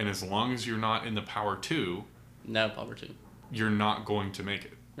 and as long as you're not in the Power 2, you're not going to make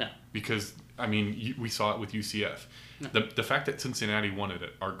it. Yeah. Because, we saw it with UCF. No. The fact that Cincinnati won it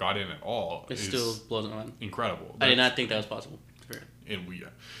or got in at all is still blows my mind. Incredible. I did not think that was possible.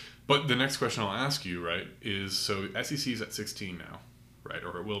 But the next question I'll ask you, right, is so SEC's at 16 now, right,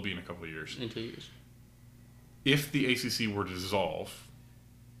 or it will be in a couple of years. In 2 years. If the ACC were to dissolve,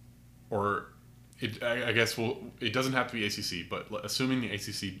 or I guess it doesn't have to be ACC, but assuming the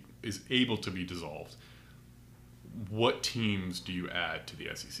ACC is able to be dissolved, what teams do you add to the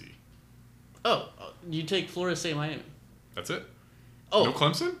SEC? Oh, you take Florida State, Miami. That's it? Oh. No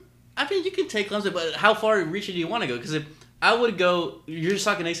Clemson? You can take Clemson, but how far reaching do you want to go? Because if I would go, you're just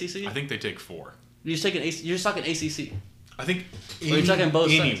talking ACC? I think they take 4. You're just talking ACC? I think you're talking both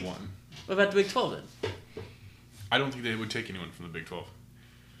anyone. Sides. What about the Big 12 then? I don't think they would take anyone from the Big 12.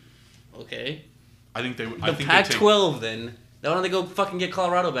 Okay. I think they would. The Pac-12 then. Why don't they go fucking get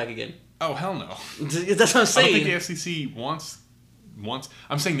Colorado back again? Oh, hell no. That's what I'm saying. I don't think the SEC wants.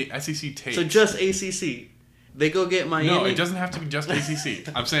 I'm saying the SEC takes. So just ACC. They go get Miami. No, it doesn't have to be just ACC.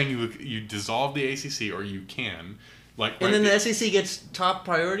 I'm saying you dissolve the ACC, or you can. And then the SEC gets top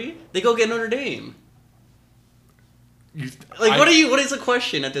priority. They go get Notre Dame. What is the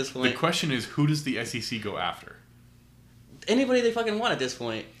question at this point? The question is, who does the SEC go after? Anybody they fucking want at this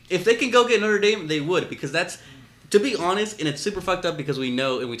point. If they can go get Notre Dame, they would, because that's, to be honest, and it's super fucked up because we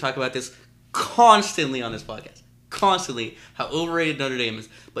know and we talk about this constantly on this podcast, constantly how overrated Notre Dame is.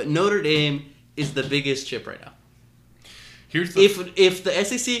 But Notre Dame is the biggest chip right now. If the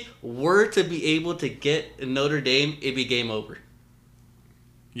SEC were to be able to get Notre Dame, it'd be game over.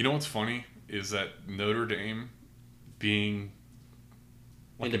 You know what's funny is that Notre Dame being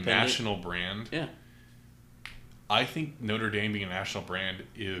like a national brand. Yeah. I think Notre Dame being a national brand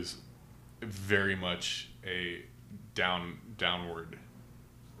is very much a downward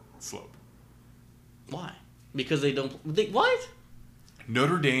slope. Why? Because they don't... what?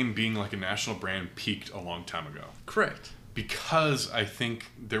 Notre Dame being like a national brand peaked a long time ago. Correct. Because I think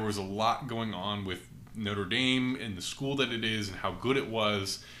there was a lot going on with Notre Dame and the school that it is and how good it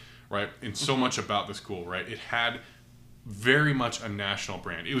was, right? And so much about the school, right? It had very much a national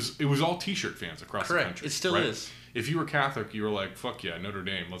brand. It was all T-shirt fans across the country. It still is. If you were Catholic, you were like, fuck yeah, Notre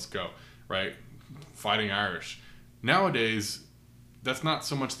Dame, let's go, right? Fighting Irish. Nowadays, that's not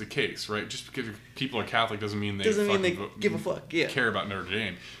so much the case, right? Just because people are Catholic doesn't mean they give a fuck. Yeah. Care about Notre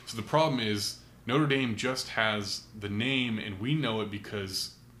Dame. So the problem is Notre Dame just has the name, and we know it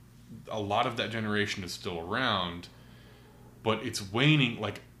because a lot of that generation is still around, but it's waning.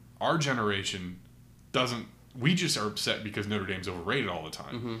 Like, our generation doesn't. We just are upset because Notre Dame's overrated all the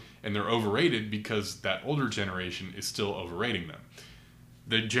time, mm-hmm. and they're overrated because that older generation is still overrating them.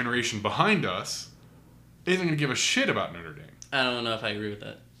 The generation behind us isn't going to give a shit about Notre Dame. I don't know if I agree with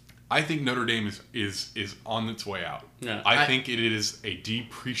that. I think Notre Dame is on its way out. No, I think it is a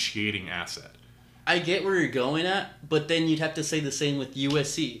depreciating asset. I get where you're going at, but then you'd have to say the same with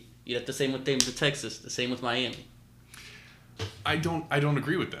USC. You'd have to say the same with Texas. The same with Miami. I don't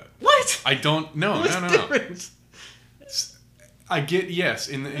agree with that. What? I don't. No. What's the difference? I get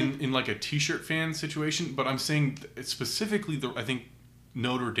in like a T-shirt fan situation, but I'm saying specifically I think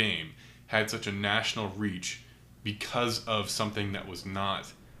Notre Dame had such a national reach because of something that was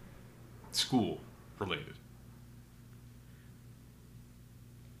not school related.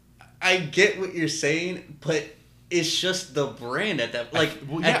 I get what you're saying, but it's just the brand at that. Like,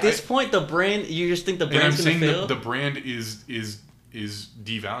 at this point, the brand, you just think the brand's going to fail? The brand is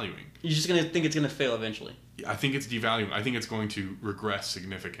devaluing. You're just going to think it's going to fail eventually? I think it's devaluing. I think it's going to regress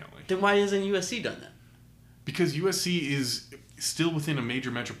significantly. Then why hasn't USC done that? Because USC is still within a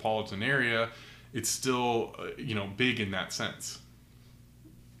major metropolitan area. It's still, big in that sense.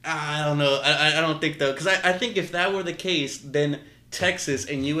 I don't know. I don't think, though. Because I think if that were the case, then Texas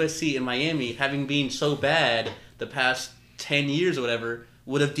and USC and Miami, having been so bad the past 10 years or whatever,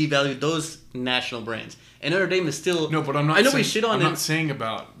 would have devalued those national brands. And Notre Dame is still... No, but I'm not I'm not saying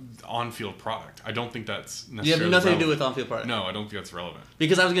about on-field product. I don't think that's necessarily You have nothing relevant. to do with on-field product. No, I don't think that's relevant.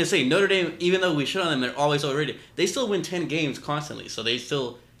 Because I was going to say, Notre Dame, even though we shit on them, they're always overrated. They still win 10 games constantly, so they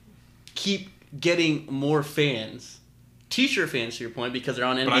still keep getting more fans. T-shirt fans, to your point, because they're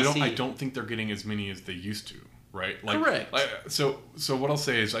on NBC. But I don't think they're getting as many as they used to, right? Correct. So what I'll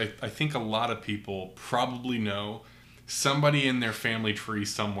say is I think a lot of people probably know somebody in their family tree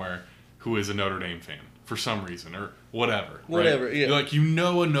somewhere who is a Notre Dame fan for some reason or whatever. Whatever, right? yeah. You're like, a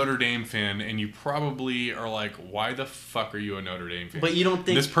Notre Dame fan, and you probably are like, why the fuck are you a Notre Dame fan? But you don't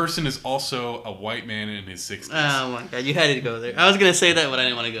think... This person is also a white man in his 60s. Oh my god, you had to go there. I was going to say that, but I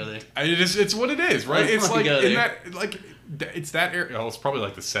didn't want to go there. It's what it is, right? It's like, it's that area. Oh, it's probably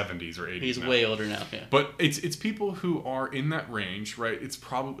like the 70s or 80s. He's now. way older now, yeah. But it's people who are in that range, right? It's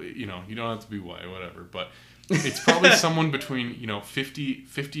probably, you don't have to be white, whatever, but it's probably someone between,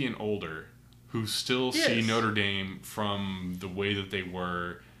 50 and older who still see Notre Dame from the way that they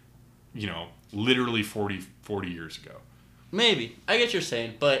were, literally 40 years ago. Maybe. I get what you're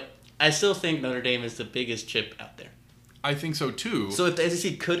saying, but I still think Notre Dame is the biggest chip out there. I think so, too. So if the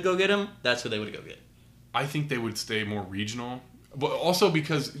SEC could go get him, that's who they would go get. I think they would stay more regional. But also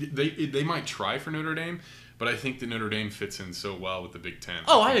because they might try for Notre Dame, but I think that Notre Dame fits in so well with the Big Ten.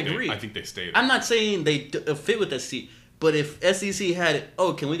 Oh, I agree. I think they stay there. I'm not saying they fit with SEC, but if SEC had,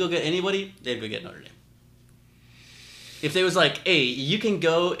 can we go get anybody? They'd go get Notre Dame. If they was like, hey, you can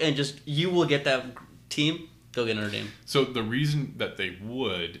go and you will get that team, go get Notre Dame. So the reason that they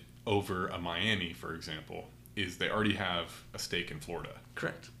would over a Miami, for example, is they already have a stake in Florida.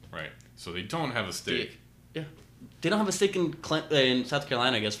 Correct. Right. So they don't have a stake. Yeah. They don't have a stake in South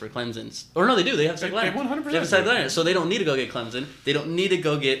Carolina, I guess, for Clemson's. Or no, they do. They have South Carolina. They 100% They have South Carolina. So they don't need to go get Clemson. They don't need to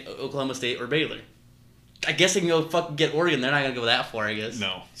go get Oklahoma State or Baylor. I guess they can go fucking get Oregon. They're not going to go that far, I guess.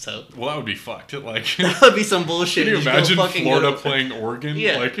 No. So. Well, that would be fucked. That would be some bullshit. Can you imagine Florida playing Oregon?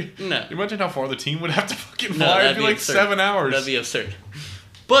 Yeah. No. Imagine how far the team would have to fucking fly. It'd be like absurd. 7 hours. That'd be absurd.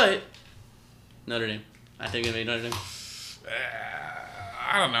 But, Notre Dame. I think they made Notre Dame.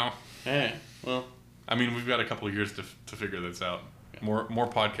 I don't know. Alright. Well. I mean, we've got a couple of years to figure this out. More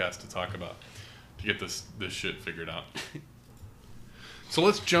podcasts to talk about to get this shit figured out. So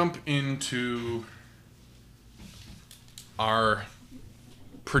let's jump into our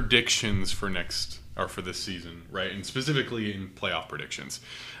predictions for this season, right? And specifically in playoff predictions.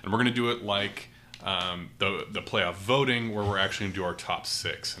 And we're going to do it like the playoff voting, where we're actually going to do our top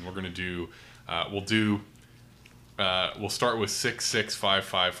 6. And we're going to do we'll start with 6, 6, 5,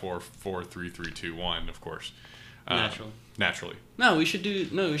 5, 4, 4, 3, 3, 2, 1, of course. Naturally. No, we should do. You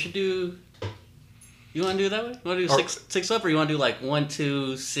want to do it that way? You want to do six up, or you want to do like 1,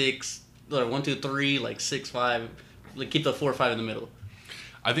 2, 6, or 1, 2, 3, like 6, 5, like keep the 4, 5 in the middle.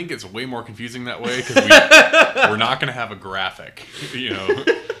 I think it's way more confusing that way because we're not going to have a graphic,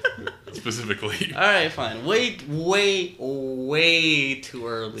 specifically. All right, fine. Way too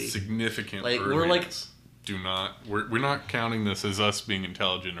early. Significant. Like earliness. we're like. We're not counting this as us being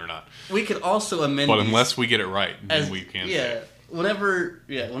intelligent or not. We could also amend. But unless we get it right, then we can. Yeah, whenever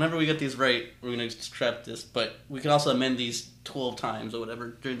we get these right, we're gonna scrap this. But we can also amend these 12 times or whatever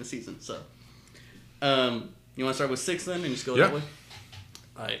during the season. So, you want to start with 6 then, and just go that way?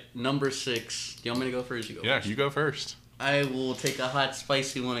 All right, number 6. Do you want me to go first? You go. Yeah, first. You go first. I will take a hot,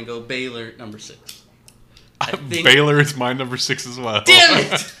 spicy one and go Baylor, number 6. Baylor is my number 6 as well.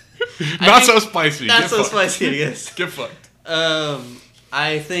 Damn it! Not so spicy. Not so spicy, I guess. Get fucked.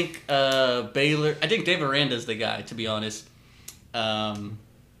 I think Baylor. I think Dave Aranda's the guy, to be honest. I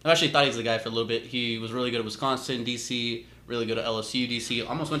actually thought he was the guy for a little bit. He was really good at Wisconsin, DC, really good at LSU, DC.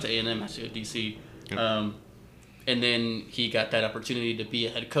 Almost went to A&M actually at DC. Yep. And then he got that opportunity to be a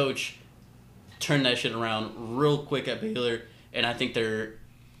head coach, turned that shit around real quick at Baylor, and I think they're,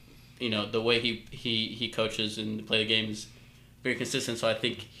 the way he coaches and play the game is very consistent. So I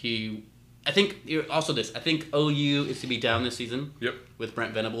think also this. I think OU is to be down this season. Yep. With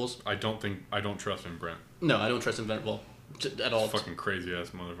Brent Venables. I don't trust in Brent. No, I don't trust in Venables at all. Fucking crazy ass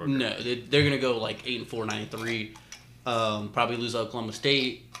motherfucker. No, they're gonna go like 8-4, 9-3. Probably lose to Oklahoma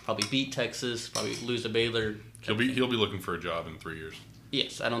State. Probably beat Texas. Probably lose to Baylor. He'll be looking for a job in 3 years.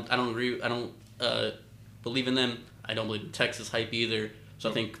 Yes, I don't agree. I don't believe in them. I don't believe in Texas hype either. So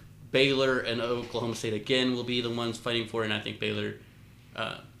I think Baylor and Oklahoma State again will be the ones fighting for it. And I think Baylor,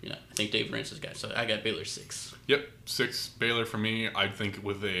 I think Dave Rance's guy. So I got Baylor 6. Yep, 6 Baylor for me. I think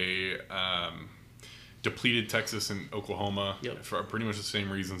with a depleted Texas and Oklahoma for pretty much the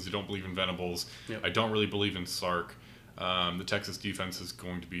same reasons. You don't believe in Venables. Yep. I don't really believe in Sark. The Texas defense is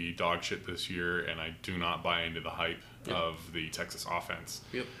going to be dog shit this year, and I do not buy into the hype of the Texas offense.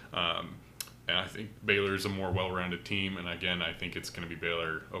 Yep. And I think Baylor is a more well-rounded team, and again, I think it's going to be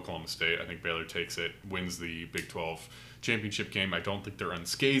Baylor, Oklahoma State. I think Baylor takes it, wins the Big 12 championship game. I don't think they're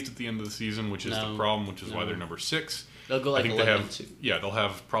unscathed at the end of the season, which is the problem, which is why they're number 6. They'll go like 11-2. They'll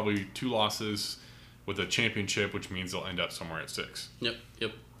have probably 2 losses with a championship, which means they'll end up somewhere at 6. Yep.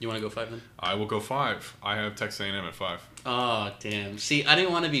 You want to go 5 then? I will go 5. I have Texas A&M at 5. Oh, damn. See, I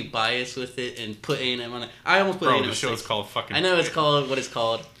didn't want to be biased with it and put A&M on it. I almost put A&M at 6. The show is called fucking... I know it's called what it's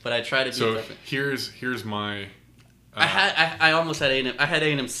called, but I try to be... So here's my... I almost had A&M. I had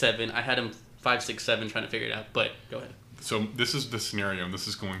A&M 7. I had them 5, 6, 7 trying to figure it out, but go ahead. So this is the scenario, and this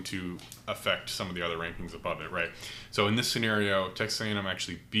is going to affect some of the other rankings above it, right? So in this scenario, Texas A&M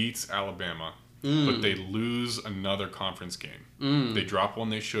actually beats Alabama, but they lose another conference game. They drop one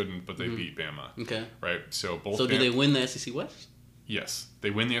they shouldn't, but they beat Bama. Okay. Right? So do they win the SEC West? Yes. They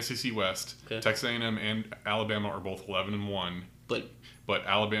win the SEC West. Okay. Texas A&M and Alabama are both 11-1. But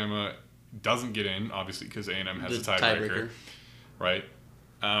Alabama doesn't get in, obviously, because A&M has a tiebreaker. Right?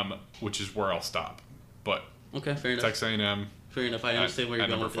 Which is where I'll stop. But okay, fair enough. Texas A&M. Fair enough. I understand where you're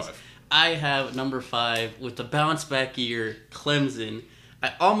going with this. I have number 5 with the bounce back year, Clemson.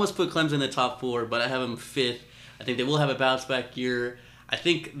 I almost put Clemson in the top 4, but I have them 5th. I think they will have a bounce back year. I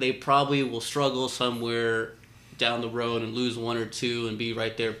think they probably will struggle somewhere down the road and lose 1 or 2 and be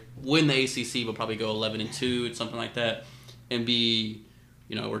right there. Win the ACC, but probably go 11-2, something like that, and be,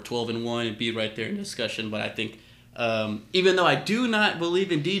 or 12-1 and be right there in discussion. But I think, even though I do not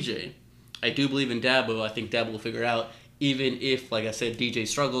believe in DJ, I do believe in Dabo. I think Dabo will figure out. Even if, like I said, DJ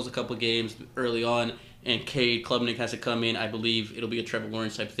struggles a couple games early on, and Cade Klubnik has to come in, I believe it'll be a Trevor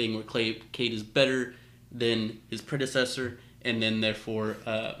Lawrence type thing where Cade is better than his predecessor, and then therefore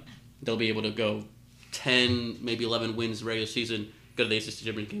they'll be able to go 10, maybe 11 wins regular season, go to the ACC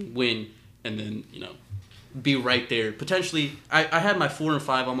championship game, win, and then be right there. Potentially, I had my 4 and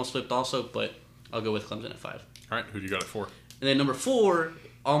 5 almost flipped also, but I'll go with Clemson at 5. All right, who do you got at 4? And then number 4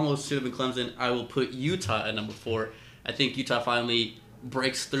 almost should have been Clemson. I will put Utah at number 4. I think Utah finally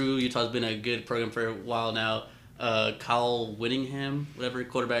breaks through. Utah's been a good program for a while now. Kyle Whittingham, whatever,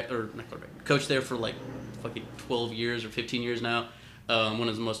 coach there for like fucking 12 years or 15 years now. One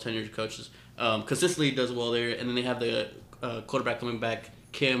of the most tenured coaches. Consistently does well there. And then they have the quarterback coming back,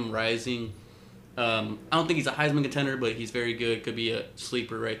 Cam Rising. I don't think he's a Heisman contender, but he's very good. Could be a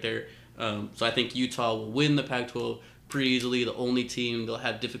sleeper right there. So I think Utah will win the Pac-12 pretty easily. The only team they'll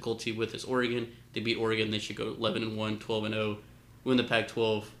have difficulty with is Oregon. They beat Oregon. They should go 11-1, 12-0, win the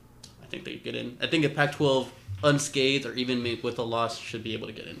Pac-12. I think they get in. I think a Pac-12 unscathed or even with a loss should be able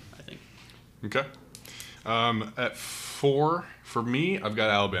to get in, I think. Okay. At 4, for me, I've got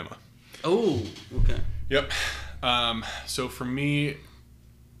Alabama. Oh, okay. Yep. So for me,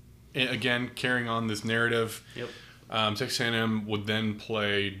 again, carrying on this narrative, Texas A&M would then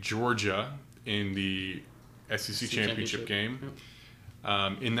play Georgia in the SEC championship game. Yep.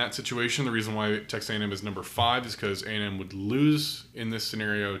 In that situation, the reason why Texas A&M is number 5 is because A&M would lose in this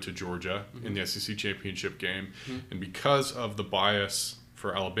scenario to Georgia in the SEC championship game. And because of the bias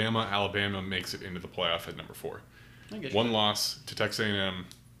for Alabama, Alabama makes it into the playoff at number 4. One loss to Texas A&M,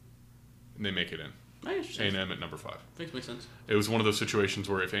 and they make it in. A&M at number 5. Makes sense. It was one of those situations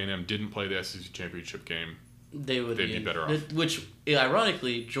where if A&M didn't play the SEC championship game, they'd be better off. Which,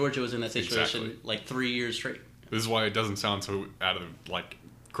 ironically, Georgia was in that situation like 3 years straight. This is why it doesn't sound so out of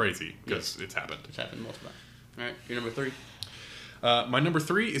crazy, because it's happened. It's happened multiple times. All right, your number 3. My number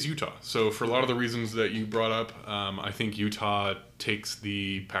 3 is Utah. So for a lot of the reasons that you brought up, I think Utah takes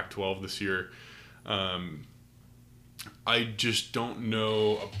the Pac-12 this year. I just don't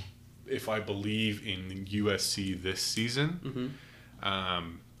know if I believe in USC this season.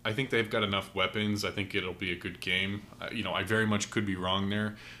 Mm-hmm. I think they've got enough weapons. I think it'll be a good game. I very much could be wrong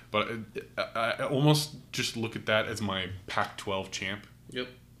there, but I almost just look at that as my Pac-12 champ. Yep.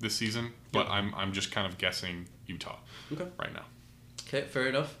 This season, but I'm just kind of guessing Utah right now. Okay, fair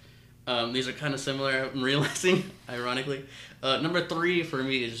enough. These are kind of similar, I'm realizing, ironically. Number 3 for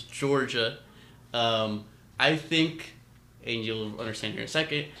me is Georgia. I think, and you'll understand here in a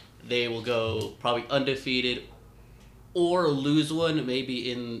second, they will go probably undefeated or lose one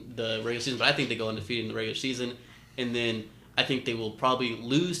maybe in the regular season, but I think they go undefeated in the regular season. And then I think they will probably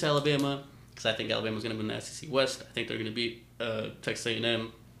lose to Alabama, because I think Alabama's going to win the SEC West. I think they're going to beat Texas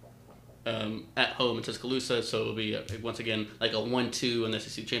A&M at home in Tuscaloosa, so it'll be once again like a 1-2 in the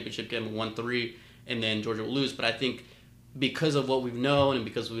SEC championship game, a 1-3, and then Georgia will lose. But I think because of what we've known and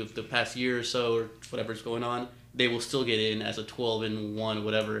because of the past year or so or whatever's going on, they will still get in as a 12-1 or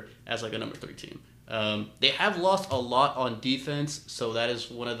whatever as like a number 3 team. They have lost a lot on defense, so that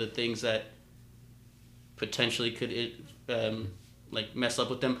is one of the things that potentially could mess up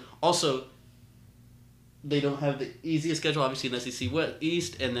with them. Also, they don't have the easiest schedule, obviously, in the SEC West,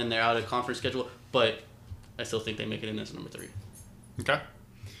 East, and then they're out of conference schedule, but I still think they make it in as number 3. Okay.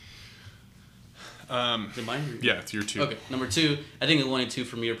 Is it mine? Yeah, it's your 2. Okay, number 2. I think the 1 and 2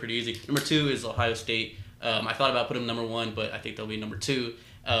 for me are pretty easy. Number 2 is Ohio State. I thought about putting them number 1, but I think they'll be number 2.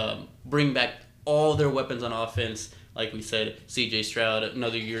 Bring back all their weapons on offense. Like we said, C.J. Stroud,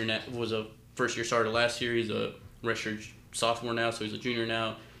 another year was a first-year starter last year. He's a redshirt sophomore now, so he's a junior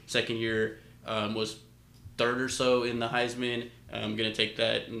now. Second year was third or so in the Heisman. I'm going to take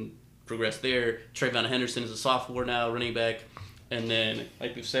that and progress there. Trayvon Henderson is a sophomore now, running back. And then,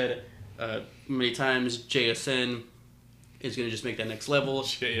 like we've said many times, JSN is going to just make that next level.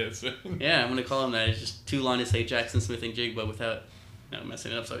 JSN. Yeah, I'm going to call him that. It's just two lines to say Jackson Smith and Jigba without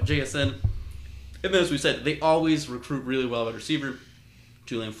messing it up. So JSN. And then, as we said, they always recruit really well at receiver.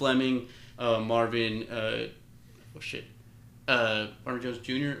 Julian Fleming, Marvin Jones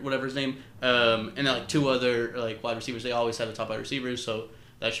Jr., whatever his name, and then like 2 other wide receivers. They always have the top wide receivers, so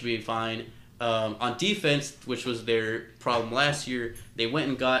that should be fine. On defense, which was their problem last year, they went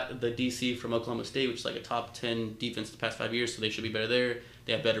and got the DC from Oklahoma State, which is like a top 10 defense the past 5 years, so they should be better there.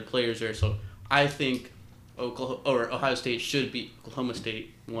 They have better players there, so I think Ohio State should beat Oklahoma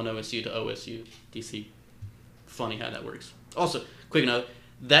State 1 OSU to OSU DC. Funny how that works. Also, quick note,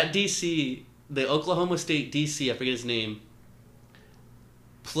 that DC, the Oklahoma State DC, I forget his name,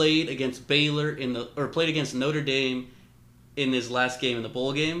 played against played against Notre Dame in his last game in the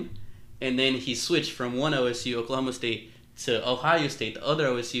bowl game, and then he switched from one OSU, Oklahoma State, to Ohio State, the other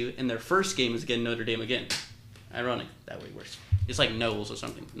OSU, and their first game is against Notre Dame again. Ironic, that way it works. It's like Noels or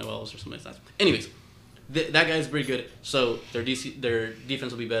something like that. Anyways, that guy's pretty good, so their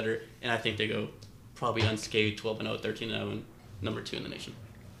defense will be better, and I think they go probably unscathed 12-0, 13-0, and number 2 in the nation.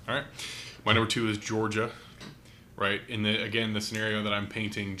 All right. My number 2 is Georgia. Right, the scenario that I'm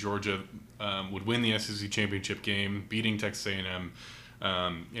painting, Georgia would win the SEC championship game, beating Texas A&M,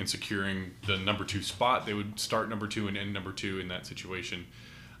 and securing the number 2 spot. They would start number 2 and end number 2 in that situation.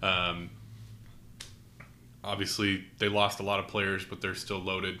 Obviously, they lost a lot of players, but they're still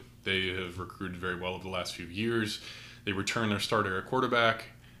loaded. They have recruited very well over the last few years. They return their starter at quarterback.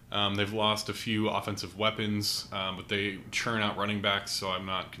 They've lost a few offensive weapons, but they churn out running backs, so I'm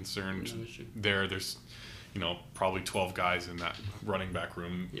not concerned there. There's probably 12 guys in that running back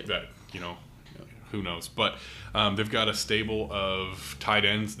room that, who knows. But they've got a stable of tight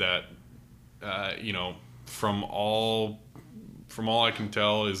ends that, from all I can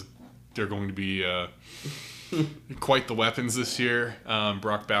tell is they're going to be quite the weapons this year.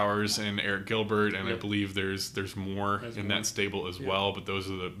 Brock Bowers and Eric Gilbert, and I believe there's more in that stable as well, but those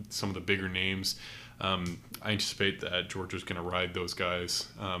are some of the bigger names. I anticipate that Georgia's going to ride those guys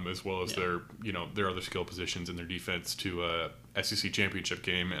as well as their other skill positions in their defense to a SEC championship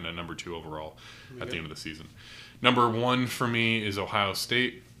game and a number 2 overall at the end of the season. Number 1 for me is Ohio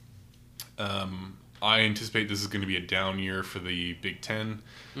State. I anticipate this is going to be a down year for the Big Ten,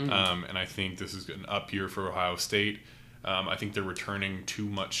 and I think this is an up year for Ohio State. I think they're returning too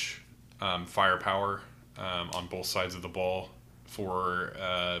much firepower on both sides of the ball for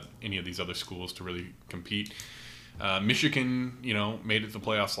any of these other schools to really compete. Michigan, made it to the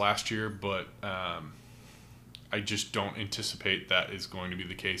playoffs last year, but I just don't anticipate that is going to be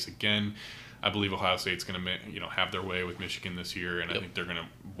the case again. I believe Ohio State's going to, have their way with Michigan this year, and I think they're going to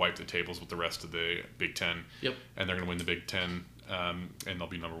wipe the tables with the rest of the Big Ten. Yep. And they're going to win the Big Ten, and they'll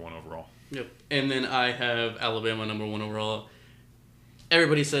be number 1 overall. Yep. And then I have Alabama number 1 overall.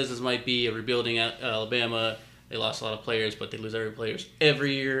 Everybody says this might be a rebuilding Alabama. They lost a lot of players, but they lose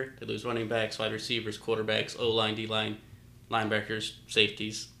every year. They lose running backs, wide receivers, quarterbacks, O-line, D-line, linebackers,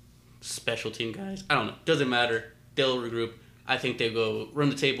 safeties, special team guys. I don't know. Doesn't matter. They'll regroup. I think they'll go run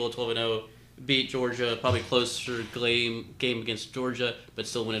the table 12-0, beat Georgia, probably closer game against Georgia, but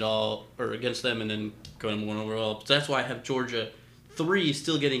still win it all or against them, and then go number 1 overall. So that's why I have Georgia 3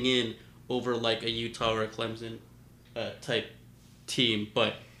 still getting in over like a Utah or a Clemson type team,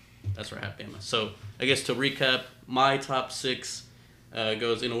 but that's where I have Bama. So I guess to recap, my top 6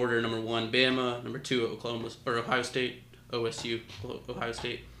 goes in order: number 1, Bama; number 2, Ohio State, OSU, Ohio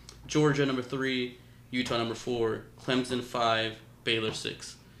State; Georgia number 3, Utah number 4, Clemson 5, Baylor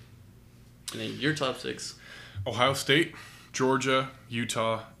 6. And then your top 6: Ohio State, Georgia,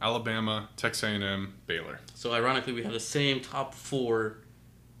 Utah, Alabama, Texas A&M, Baylor. So ironically, we have the same top 4,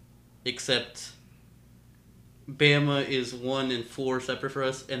 except Bama is 1 and 4 separate for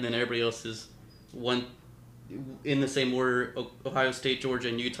us, and then everybody else is 1 in the same order: Ohio State, Georgia,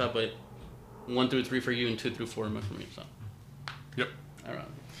 and Utah, but 1 through 3 for you and 2 through 4 for me. So. Yep.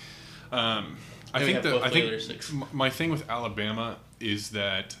 Ironically. I think my thing with Alabama is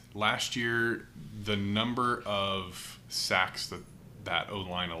that last year the number of sacks that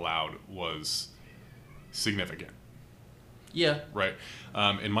O-line allowed was significant. Yeah. Right.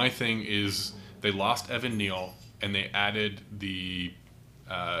 And my thing is they lost Evan Neal and they added the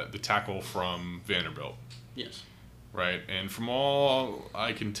tackle from Vanderbilt. Yes. Right. And from all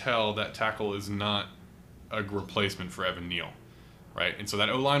I can tell, that tackle is not a replacement for Evan Neal. Right. And so that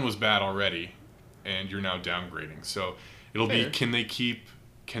O-line was bad already, and you're now downgrading. So it'll Fair. be can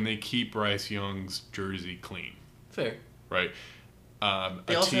they keep Bryce Young's jersey clean? Fair. Right.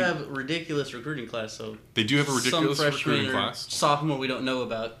 They also have a ridiculous recruiting class, so they do have a ridiculous recruiting class. Sophomore we don't know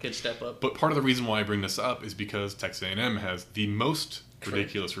about could step up. But part of the reason why I bring this up is because Texas A&M has the most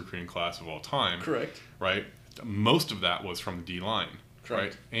ridiculous recruiting class of all time. Correct. Right. Most of that was from the D line.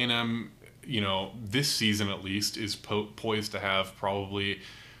 Correct. Right. A&M, this season at least is poised to have probably,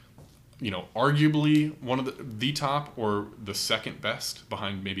 arguably one of the top or the second best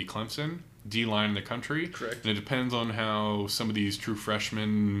behind maybe Clemson D-line in the country. Correct. And it depends on how some of these true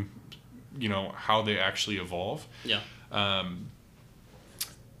freshmen, how they actually evolve. Yeah.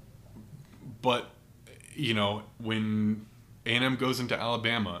 But, when A&M goes into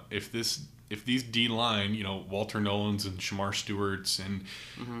Alabama, if these D-line, Walter Nolans and Shamar Stewarts and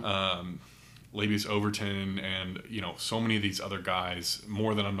Labius Overton and, so many of these other guys,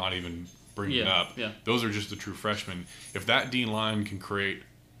 more than I'm not even bringing up, those are just the true freshmen. If that D-line can create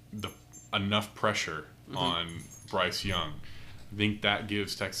enough pressure on Bryce Young, I think that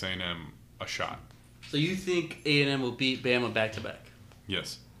gives Texas A&M a shot. So you think A&M will beat Bama back-to-back?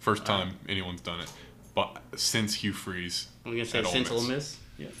 Yes. First time anyone's done it. But since Hugh Freeze. I'm going to say since Ole Miss.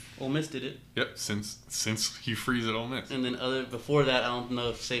 Yeah. Ole Miss did it. Yep, since Hugh Freeze at Ole Miss. And then before that, I don't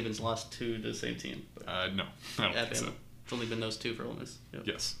know if Saban's lost 2 to the same team. No, I don't think so. It's only been those 2 for Ole Miss. Yep.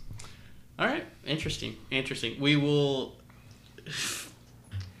 Yes. All right. Interesting. We will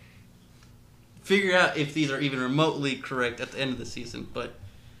figure out if these are even remotely correct at the end of the season, but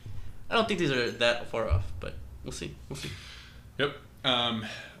I don't think these are that far off, but we'll see. Yep.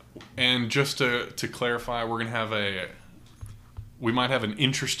 And just to clarify, we're going to we might have an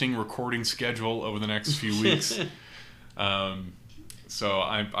interesting recording schedule over the next few weeks. So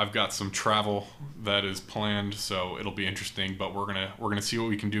I've got some travel that is planned, so it'll be interesting, but we're gonna see what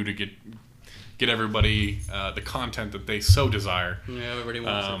we can do to get everybody the content that they so desire. Yeah, everybody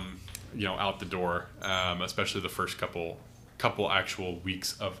wants it. Out the door, especially the first couple actual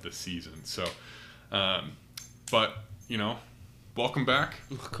weeks of the season. So, but welcome back.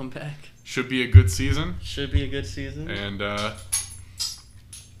 Welcome back. Should be a good season. And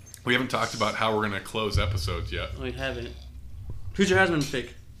we haven't talked about how we're gonna close episodes yet. We haven't. Who's your Heisman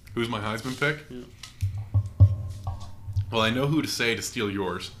pick? Who's my Heisman pick? Yeah. Well, I know who to say to steal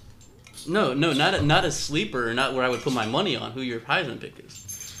yours. No, not a sleeper, not where I would put my money on. Who your Heisman pick is?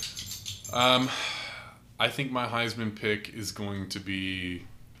 I think my Heisman pick is going to be,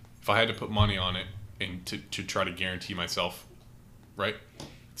 if I had to put money on it and to try to guarantee myself, right?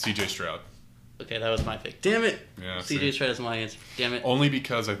 C.J. Stroud. Okay, that was my pick. Damn it. Yeah. C.J. Stroud is my answer. Damn it. Only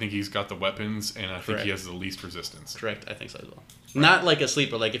because I think he's got the weapons, and I think he has the least resistance. Correct. I think so as well. Right. Not like a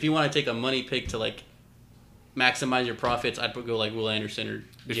sleeper. Like if you want to take a money pick to like maximize your profits, I'd go like Will Anderson or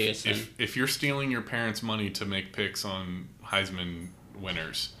JSN. If you're stealing your parents' money to make picks on Heisman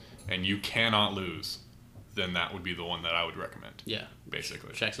winners and you cannot lose, then that would be the one that I would recommend. Yeah.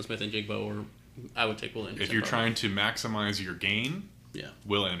 Basically. Jackson Smith and Jigbo, or I would take Will Anderson. If you're trying to maximize your gain,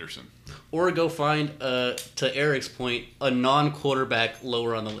 Will Anderson. Or go find, to Eric's point, a non-quarterback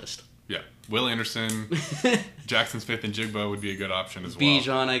lower on the list. Yeah. Will Anderson, Jackson Smith and Jigbo would be a good option as well.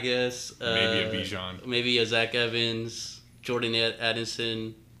 Bijan, I guess. Maybe a Bijan. Maybe a Zach Evans, Jordan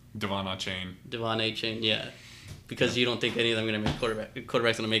Addison. Devon Achane. Devon Achane, yeah. Because you don't think any of them are going to make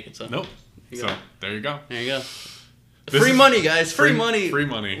quarterback's going to make it. So. Nope. There you go. There you go. Free money, guys. Free money. Free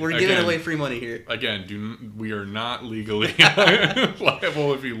money. We're giving away free money here. Again, we are not legally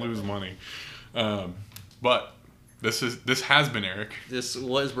liable if you lose money. But this has been Eric. This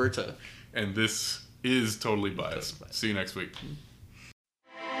was Berto. And this is Totally Biased. See you next week.